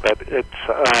that way, but it's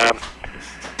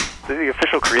the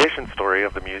official creation story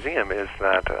of the museum is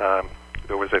that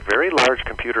there was a very large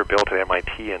computer built at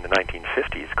MIT in the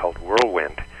 1950s called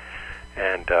Whirlwind.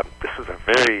 And this was a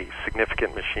very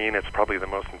significant machine. It's probably the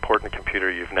most important computer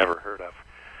you've never heard of.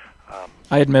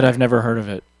 I admit I've never heard of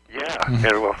it. Yeah,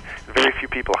 well, very few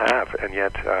people have, and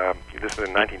yet this is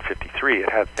in 1953. It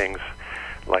had things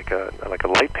like a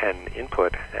light pen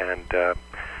input and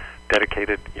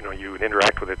dedicated. You would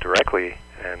interact with it directly,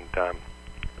 and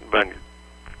but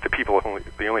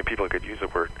the only people who could use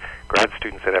it were grad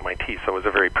students at MIT. So it was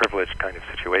a very privileged kind of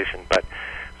situation, but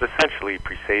it was essentially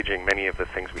presaging many of the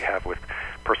things we have with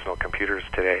personal computers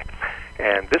today.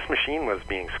 And this machine was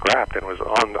being scrapped and was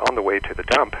on the way to the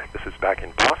dump. This is back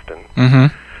in Boston.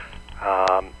 Mm-hmm.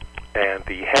 And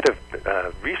the head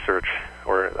of research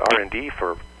or R&D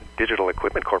for Digital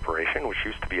Equipment Corporation, which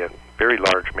used to be a very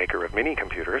large maker of mini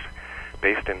computers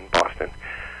based in Boston,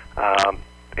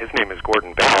 his name is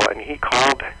Gordon Bell, and he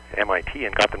called MIT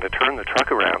and got them to turn the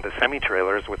truck around, the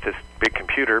semi-trailers, with this big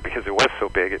computer, because it was so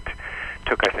big. It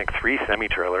took, I think, 3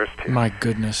 semi-trailers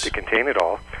to contain it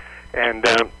all, and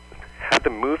had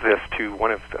them move this to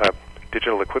one of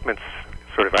Digital Equipment's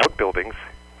sort of outbuildings,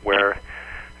 where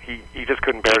he just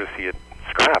couldn't bear to see it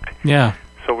scrapped. Yeah.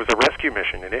 So it was a rescue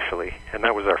mission initially, and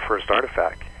that was our first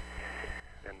artifact.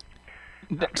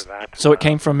 And after that, so it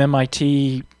came from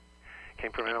MIT.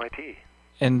 Came from MIT.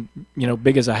 and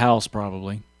big as a house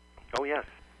probably. Oh, yes.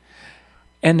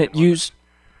 And it used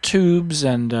tubes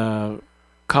and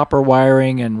copper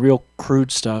wiring and real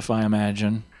crude stuff, I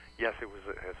imagine. Yes,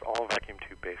 it's all vacuum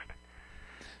tube based.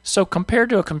 So compared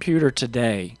to a computer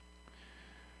today,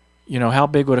 how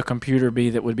big would a computer be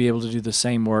that would be able to do the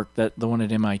same work that the one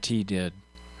at MIT did?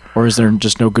 Or is there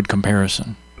just no good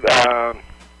comparison?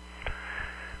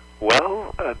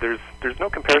 There's no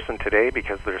comparison today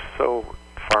because they're so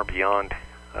far beyond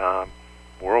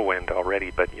Whirlwind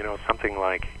already. But something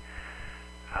like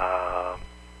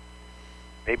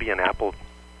maybe an Apple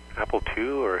II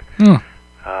or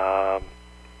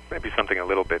maybe something a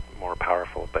little bit more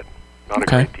powerful, but not a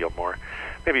great deal more.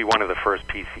 Maybe one of the first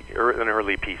PC, or an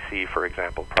early PC, for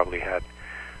example, probably had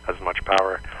as much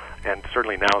power, and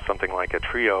certainly now something like a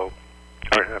Trio,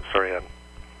 or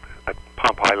a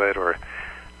Palm Pilot or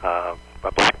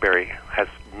a BlackBerry has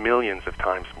millions of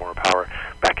times more power.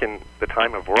 Back in the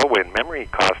time of Whirlwind, memory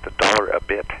cost $1 a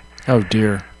bit. Oh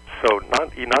dear. So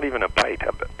not even a byte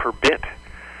per bit.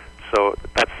 So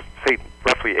that's say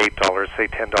roughly $8, say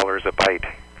 $10 a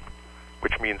byte,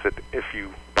 which means that if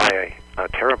you buy a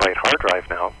terabyte hard drive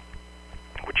now,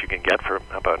 which you can get for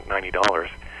about $90,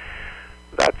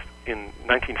 that's in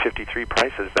 1953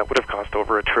 prices, that would have cost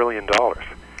over $1 trillion.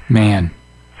 Man.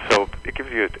 So it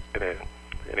gives you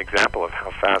an example of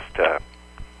how fast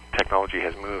technology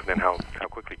has moved and how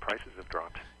quickly prices have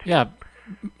dropped. Yeah,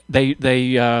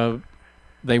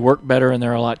 they work better and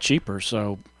they're a lot cheaper,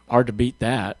 so hard to beat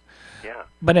that. Yeah.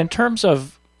 But in terms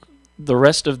of the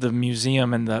rest of the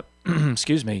museum and the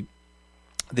excuse me,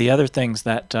 the other things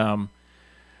that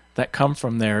that come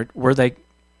from there, were they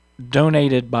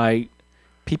donated by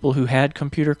people who had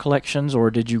computer collections,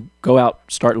 or did you go out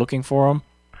start looking for them?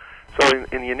 So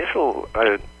in the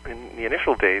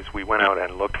initial days, we went out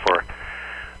and looked for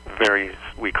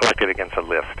we collected against a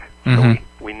list. Mm-hmm. So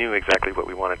we knew exactly what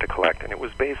we wanted to collect, and it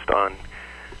was based on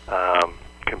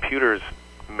computers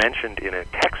mentioned in a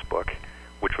textbook,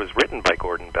 which was written by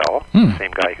Gordon Bell, the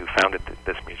same guy who founded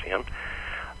this museum,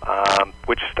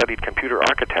 which studied computer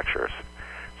architectures.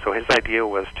 So his idea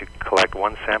was to collect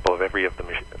one sample of every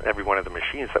one of the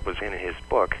machines that was in his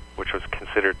book, which was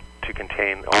considered to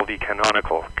contain all the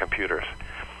canonical computers.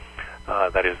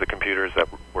 That is, the computers that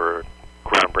were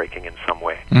groundbreaking in some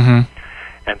way. Mm-hmm.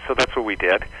 And so that's what we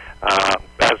did.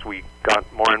 As we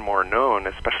got more and more known,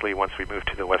 especially once we moved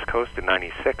to the West Coast in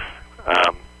 '96,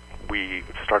 we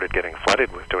started getting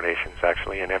flooded with donations,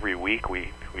 actually, and every week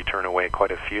we turn away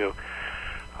quite a few,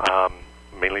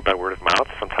 mainly by word of mouth.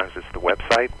 Sometimes it's the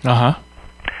website. Uh-huh.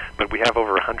 But we have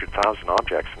over 100,000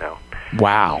 objects now.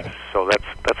 Wow. So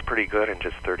that's pretty good in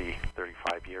just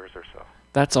 35 years or so.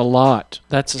 That's a lot.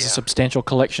 That's a substantial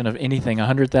collection of anything.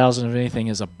 100,000 of anything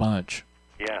is a bunch.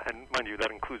 Yeah, and mind you,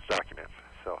 that includes documents.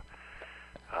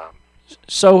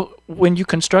 So when you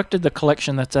constructed the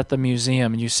collection that's at the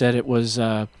museum, you said it was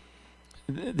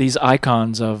these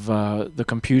icons of the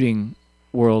computing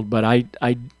world, but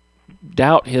I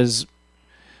doubt his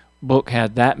book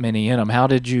had that many in them. How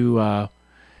did you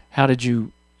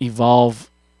evolve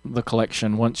the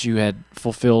collection once you had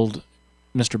fulfilled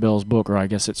Mr. Bell's book, or I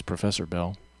guess it's Professor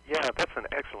Bell? Yeah, that's an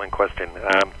excellent question.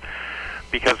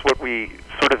 Because what we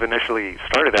sort of initially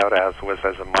started out as was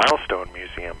as a milestone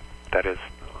museum. That is,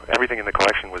 everything in the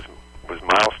collection was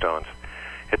milestones.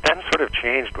 It then sort of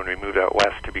changed when we moved out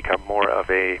west to become more of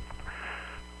a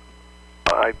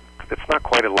it's not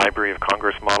quite a Library of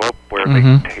Congress model where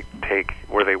they take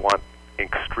where they want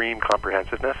extreme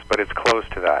comprehensiveness, but it's close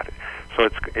to that. So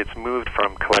it's moved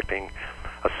from collecting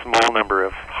a small number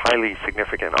of highly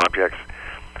significant objects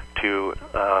to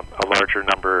a larger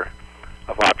number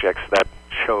of objects that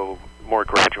show more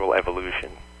gradual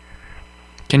evolution.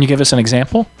 Can you give us an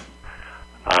example?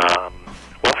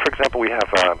 Well, for example, we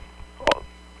have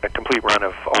a complete run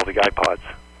of all the iPods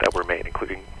that were made,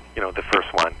 including the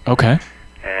first one. Okay.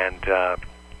 And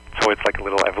so it's like a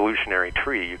little evolutionary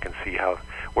tree. You can see how,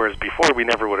 whereas before we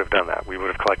never would have done that. We would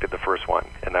have collected the first one,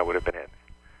 and that would have been it.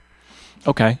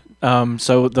 Okay.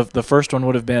 So the first one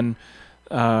would have been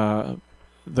the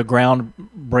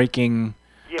groundbreaking,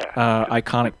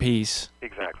 iconic piece.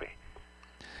 Exactly.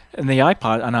 And the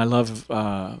iPod, and I love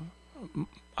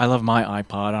my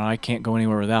iPod, and I can't go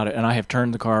anywhere without it. And I have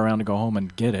turned the car around to go home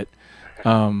and get it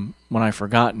when I've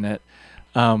forgotten it.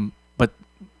 But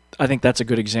I think that's a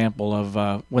good example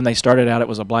of when they started out, it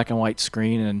was a black and white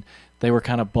screen, and they were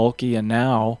kind of bulky. And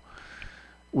now,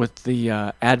 with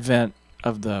the advent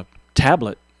of the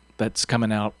tablet that's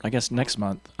coming out, I guess next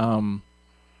month,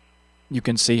 you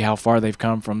can see how far they've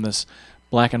come from this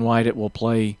black and white. It will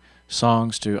play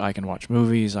songs to I can watch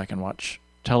movies, I can watch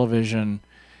television,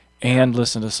 and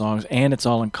listen to songs, and it's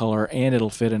all in color, and it'll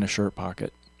fit in a shirt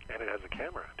pocket. And it has a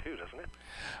camera too, doesn't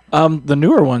it? The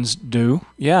newer ones do,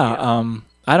 yeah.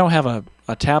 I don't have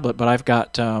a tablet, but I've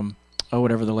got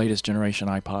whatever the latest generation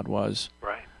iPod was.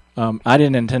 Right. I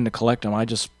didn't intend to collect them. I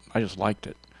just liked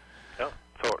it. Oh,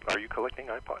 so are you collecting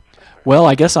iPods? Well,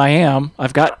 I guess I am.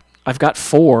 I've got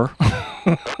 4.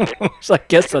 Okay. So I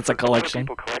guess that's a A lot of collection.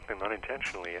 people collect them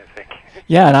unintentionally, I think.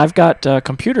 Yeah, and I've got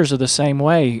computers are the same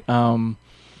way.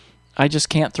 I just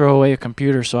can't throw away a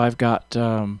computer, so I've got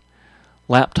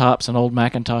laptops and old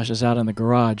Macintoshes out in the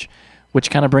garage, which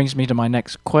kind of brings me to my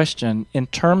next question. In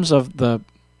terms of the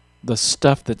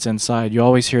stuff that's inside, you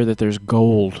always hear that there's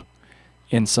gold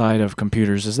inside of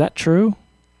computers. Is that true?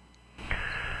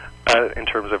 In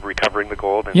terms of recovering the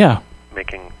gold and Yeah.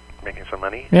 making some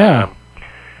money? Yeah.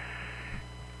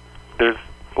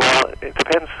 It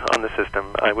depends on the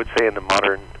system. I would say in a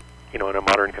modern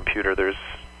computer, there's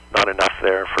not enough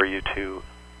there for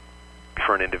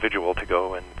an individual to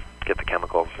go and get the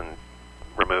chemicals and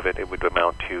remove it. It would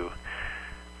amount to,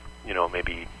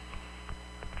 maybe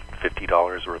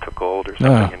 $50 worth of gold or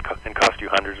something, and cost you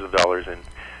hundreds of dollars in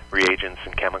reagents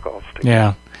and chemicals to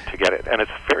get it. And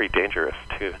it's very dangerous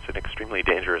too. It's an extremely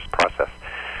dangerous process.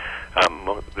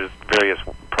 There's various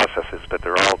processes, but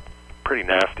they're all pretty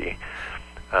nasty.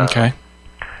 Okay.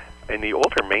 In the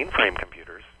older mainframe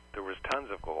computers, there was tons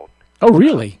of gold. Oh,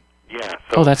 really? Yeah.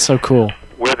 Oh, that's so cool.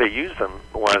 Where they used them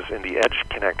was in the edge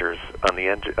connectors on the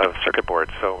end of circuit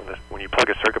boards. So when you plug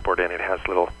a circuit board in, it has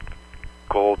little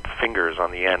gold fingers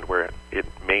on the end where it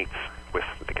mates with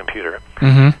the computer.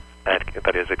 Mm-hmm.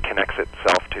 That is, it connects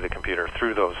itself to the computer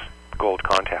through those gold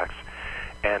contacts.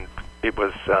 And it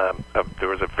was there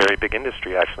was a very big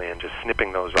industry actually in just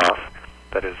snipping those off.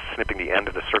 That is, snipping the end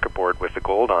of the circuit board with the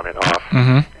gold on it off,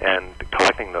 and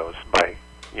collecting those by,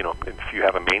 if you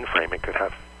have a mainframe, it could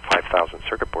have 5,000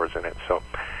 circuit boards in it. So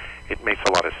it makes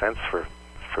a lot of sense for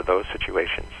those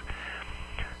situations.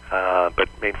 But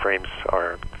mainframes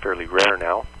are fairly rare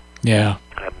now. Yeah.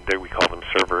 And we call them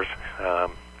servers.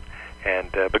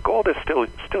 But gold is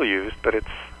still used, but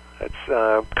it's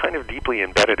kind of deeply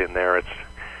embedded in there.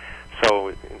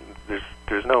 So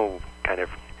there's no kind of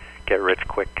get rich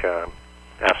quick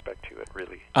aspect to it,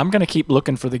 really. I'm going to keep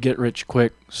looking for the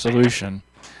get-rich-quick solution,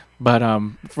 but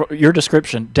for your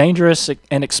description, dangerous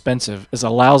and expensive is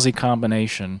a lousy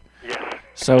combination. Yes.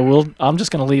 So I'm just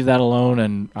going to leave that alone,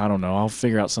 and I don't know, I'll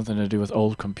figure out something to do with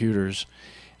old computers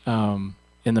in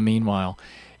the meanwhile.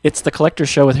 It's the Collector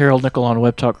Show with Harold Nichol on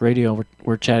Web Talk Radio.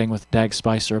 We're chatting with Dag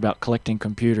Spicer about collecting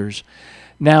computers.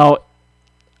 Now,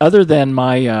 other than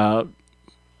my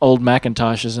old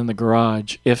Macintoshes in the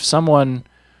garage, if someone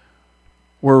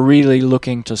were really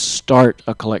looking to start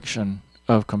a collection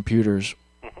of computers,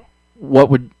 what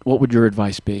would your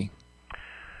advice be?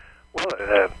 Well,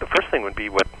 the first thing would be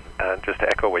just to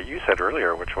echo what you said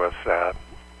earlier, which was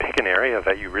pick an area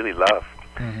that you really love,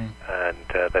 and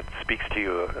that speaks to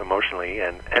you emotionally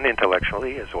and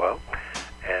intellectually as well.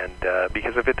 And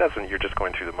because if it doesn't, you're just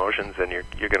going through the motions, and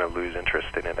you're going to lose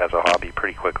interest in it as a hobby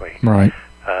pretty quickly. Right.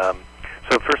 So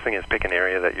the first thing is pick an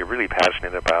area that you're really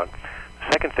passionate about.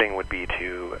 The second thing would be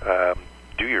to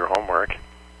do your homework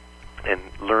and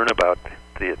learn about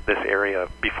this area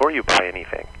before you buy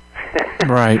anything.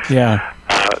 Right. Yeah.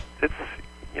 It's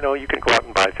you can go out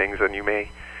and buy things, and you may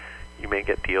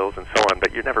get deals and so on,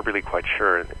 but you're never really quite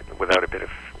sure without a bit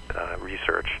of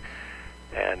research.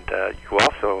 And you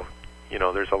also,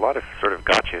 there's a lot of sort of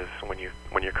gotchas when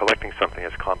you're collecting something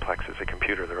as complex as a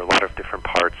computer. There are a lot of different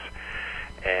parts,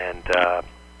 and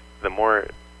the more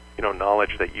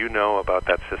knowledge that you know about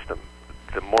that system,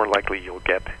 the more likely you'll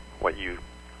get what you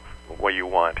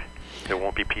want. There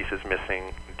won't be pieces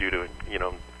missing due to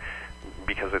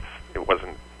because it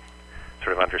wasn't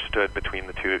sort of understood between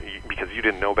the two, because you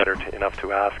didn't know better enough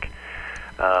to ask.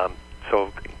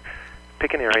 So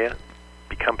pick an area,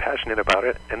 become passionate about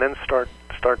it, and then start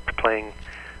playing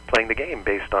the game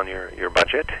based on your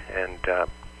budget. And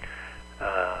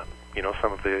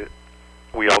some of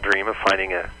we all dream of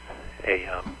finding a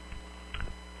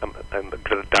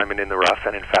diamond in the rough.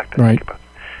 And in fact, I think about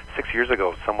 6 years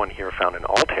ago, someone here found an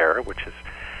Altair, which is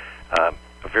a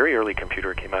very early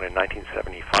computer. It came out in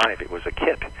 1975. It was a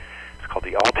kit. It's called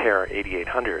the Altair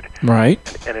 8800.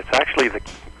 Right. And it's actually the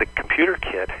computer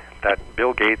kit that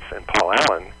Bill Gates and Paul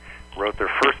Allen wrote their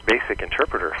first BASIC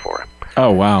interpreter for.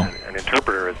 Oh, wow. An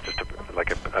interpreter is just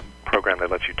a program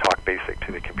that lets you talk BASIC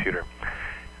to the computer,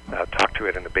 talk to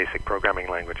it in the BASIC programming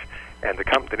language. And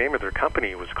the name of their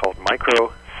company was called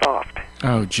Microsoft.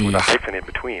 Oh, geez. With a hyphen in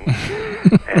between.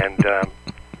 And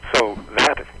so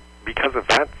because of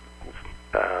that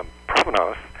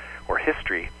provenance or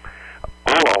history,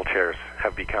 Bull Altairs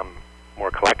have become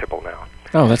more collectible now.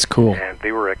 Oh, that's cool. And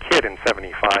they were a kit in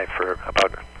 '75 for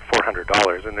about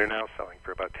 $400, and they're now selling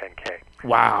for about $10K.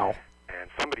 Wow. And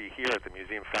somebody here at the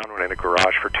museum found one in a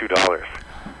garage for $2.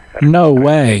 No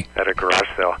way. At a garage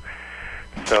sale.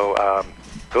 So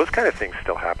those kind of things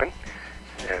still happen.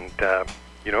 And,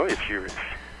 if you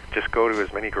just go to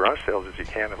as many garage sales as you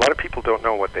can, a lot of people don't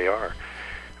know what they are.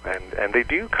 And they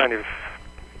do kind of,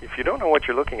 if you don't know what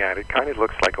you're looking at, it kind of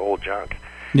looks like old junk.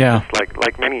 Yeah. It's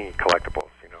like many collectibles,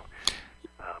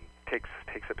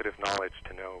 takes a bit of knowledge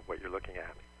to know what you're looking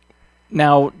at.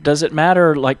 Now, does it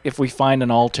matter, like, if we find an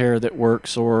Altair that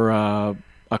works, or a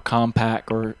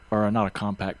Compaq, or not a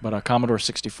Compaq, but a Commodore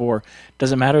 64,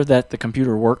 does it matter that the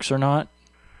computer works or not?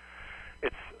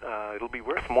 It'll be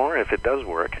worth more if it does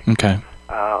work. Okay.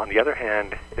 On the other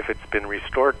hand, if it's been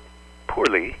restored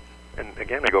poorly, and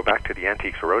again, I go back to the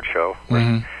Antiques Roadshow,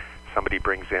 where somebody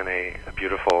brings in a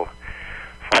beautiful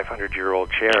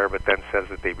 500-year-old chair, but then says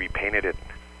that they repainted it,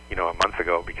 a month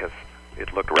ago because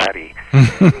it looked ratty.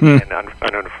 and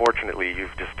unfortunately,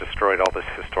 you've just destroyed all this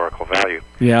historical value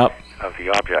of the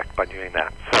object by doing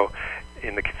that. So,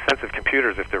 in the sense of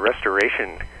computers, if the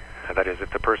restoration, that is, if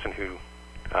the person who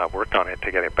worked on it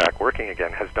to get it back working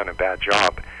again has done a bad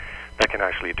job, that can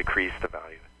actually decrease the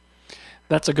value.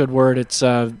 That's a good word. It's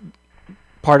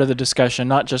part of the discussion,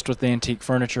 not just with the antique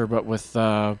furniture, but with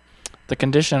the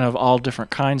condition of all different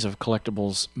kinds of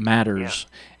collectibles matters.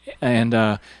 Yeah.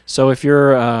 And so if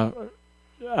you're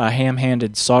a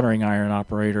ham-handed soldering iron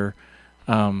operator,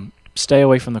 stay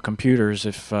away from the computers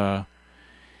if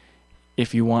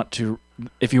you want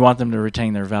them to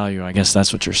retain their value. I guess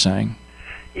that's what you're saying.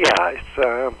 Yeah, it's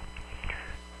a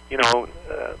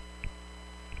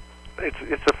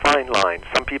fine line.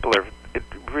 Some people are. It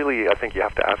really, I think you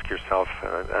have to ask yourself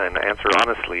and answer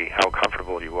honestly how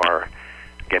comfortable you are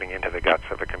getting into the guts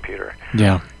of a computer.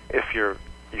 Yeah. If you're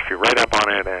right up on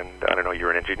it, and I don't know,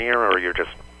 you're an engineer, or you're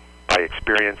just by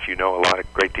experience, you know a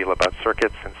great deal about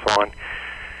circuits and so on,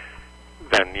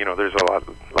 then there's a lot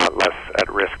less at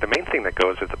risk. The main thing that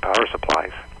goes is the power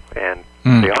supplies, and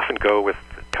they often go with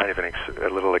kind of a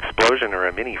little explosion or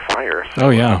a mini fire. So, oh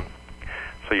yeah.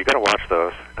 So you got to watch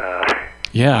those.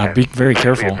 Yeah, be very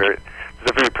careful. There's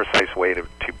a very precise way to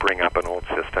bring up an old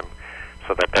system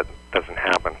so that doesn't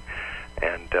happen.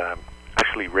 And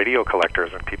actually, radio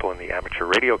collectors and people in the amateur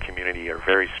radio community are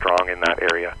very strong in that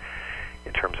area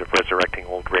in terms of resurrecting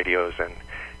old radios and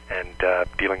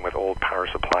dealing with old power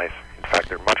supplies. In fact,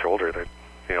 they're much older.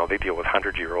 They deal with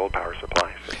 100-year-old power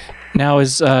supplies. Now,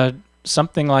 is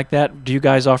something like that, do you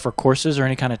guys offer courses or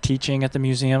any kind of teaching at the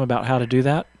museum about how to do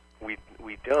that? We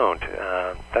don't.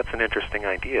 That's an interesting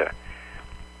idea.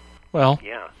 Well,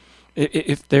 yeah.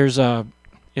 If there's a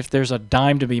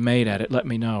dime to be made at it, let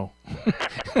me know,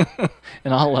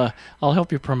 and I'll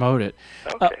help you promote it.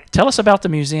 Okay. Tell us about the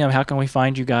museum. How can we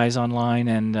find you guys online,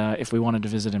 and if we wanted to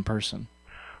visit in person?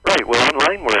 Right. Well,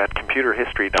 online we're at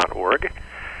computerhistory.org,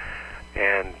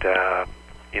 and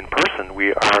in person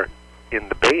we are in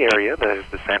the Bay Area, that is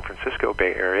the San Francisco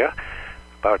Bay Area,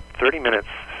 about 30 minutes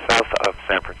south of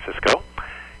San Francisco,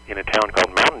 in a town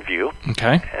called Mountain View.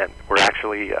 Okay. And we're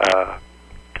actually, I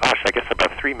guess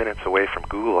about 3 minutes away from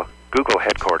Google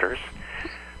headquarters.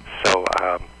 So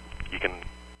you can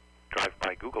drive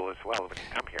by Google as well when you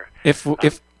come here. If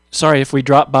we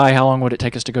drop by, how long would it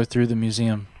take us to go through the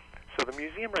museum? So the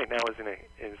museum right now is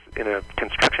in a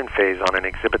construction phase on an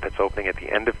exhibit that's opening at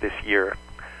the end of this year.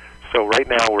 So right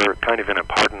now we're kind of in a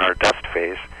pardon our dust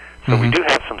phase. So we do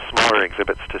have some smaller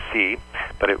exhibits to see,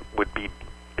 but it would be,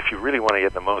 if you really want to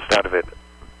get the most out of it,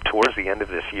 towards the end of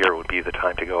this year would be the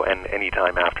time to go, and any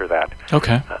time after that.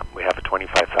 Okay. We have a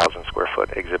 25,000 square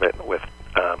foot exhibit with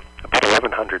about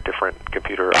 1,100 different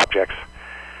computer objects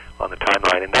on the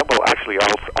timeline, and that will actually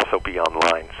also be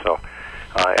online. So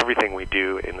everything we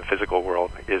do in the physical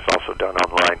world is also done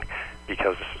online,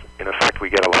 because in effect we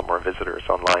get a lot more visitors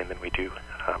online than we do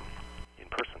in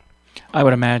person. I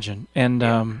would imagine, and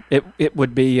it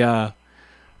would be.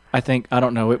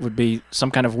 It would be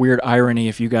some kind of weird irony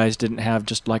if you guys didn't have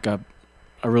just like a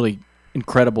really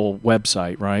incredible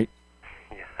website, right?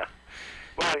 Yeah.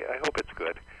 Well, I hope it's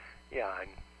good. Yeah.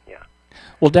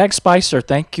 Well, Dag Spicer,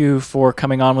 thank you for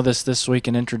coming on with us this week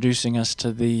and introducing us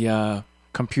to the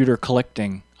computer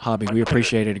collecting hobby. We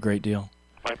appreciate it a great deal.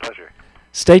 My pleasure.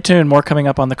 Stay tuned. More coming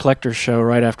up on the Collector's Show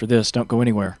right after this. Don't go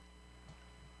anywhere.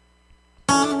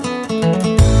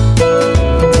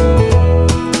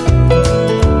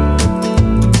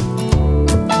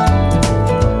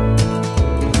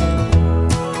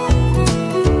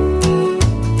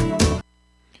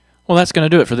 Well, that's going to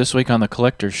do it for this week on the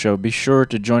Collector's Show. Be sure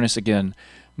to join us again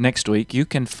next week. You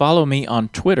can follow me on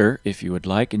Twitter if you would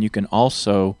like, and you can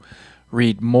also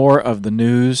read more of the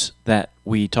news that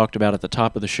we talked about at the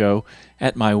top of the show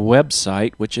at my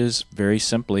website, which is very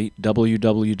simply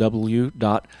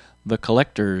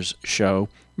www.thecollectorsshow.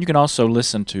 You can also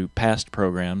listen to past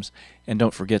programs, and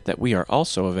don't forget that we are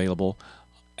also available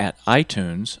at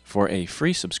iTunes for a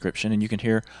free subscription, and you can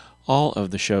hear all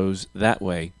of the shows that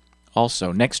way.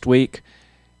 Also, next week,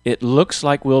 it looks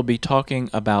like we'll be talking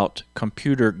about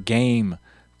computer game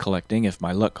collecting, if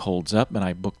my luck holds up, and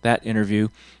I booked that interview.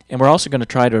 And we're also going to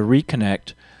try to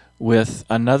reconnect with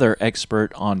another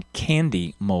expert on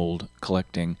candy mold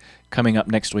collecting coming up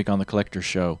next week on The Collector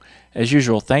Show. As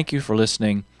usual, thank you for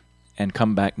listening, and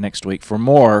come back next week for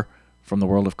more from the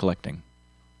world of collecting.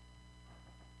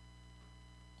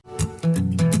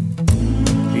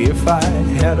 If I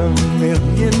had $1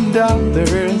 million,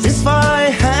 if I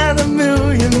had $1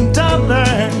 million,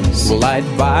 well,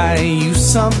 I'd buy you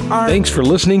some art. Thanks for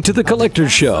listening to The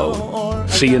Collector's Show.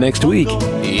 See you next week.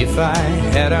 If I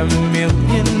had $1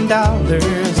 million,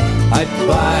 I'd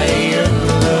buy your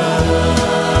love.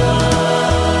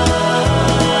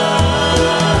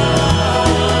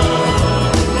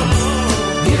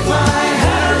 If I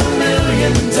had $1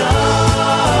 million,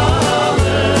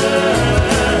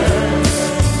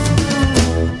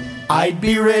 I'd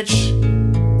be rich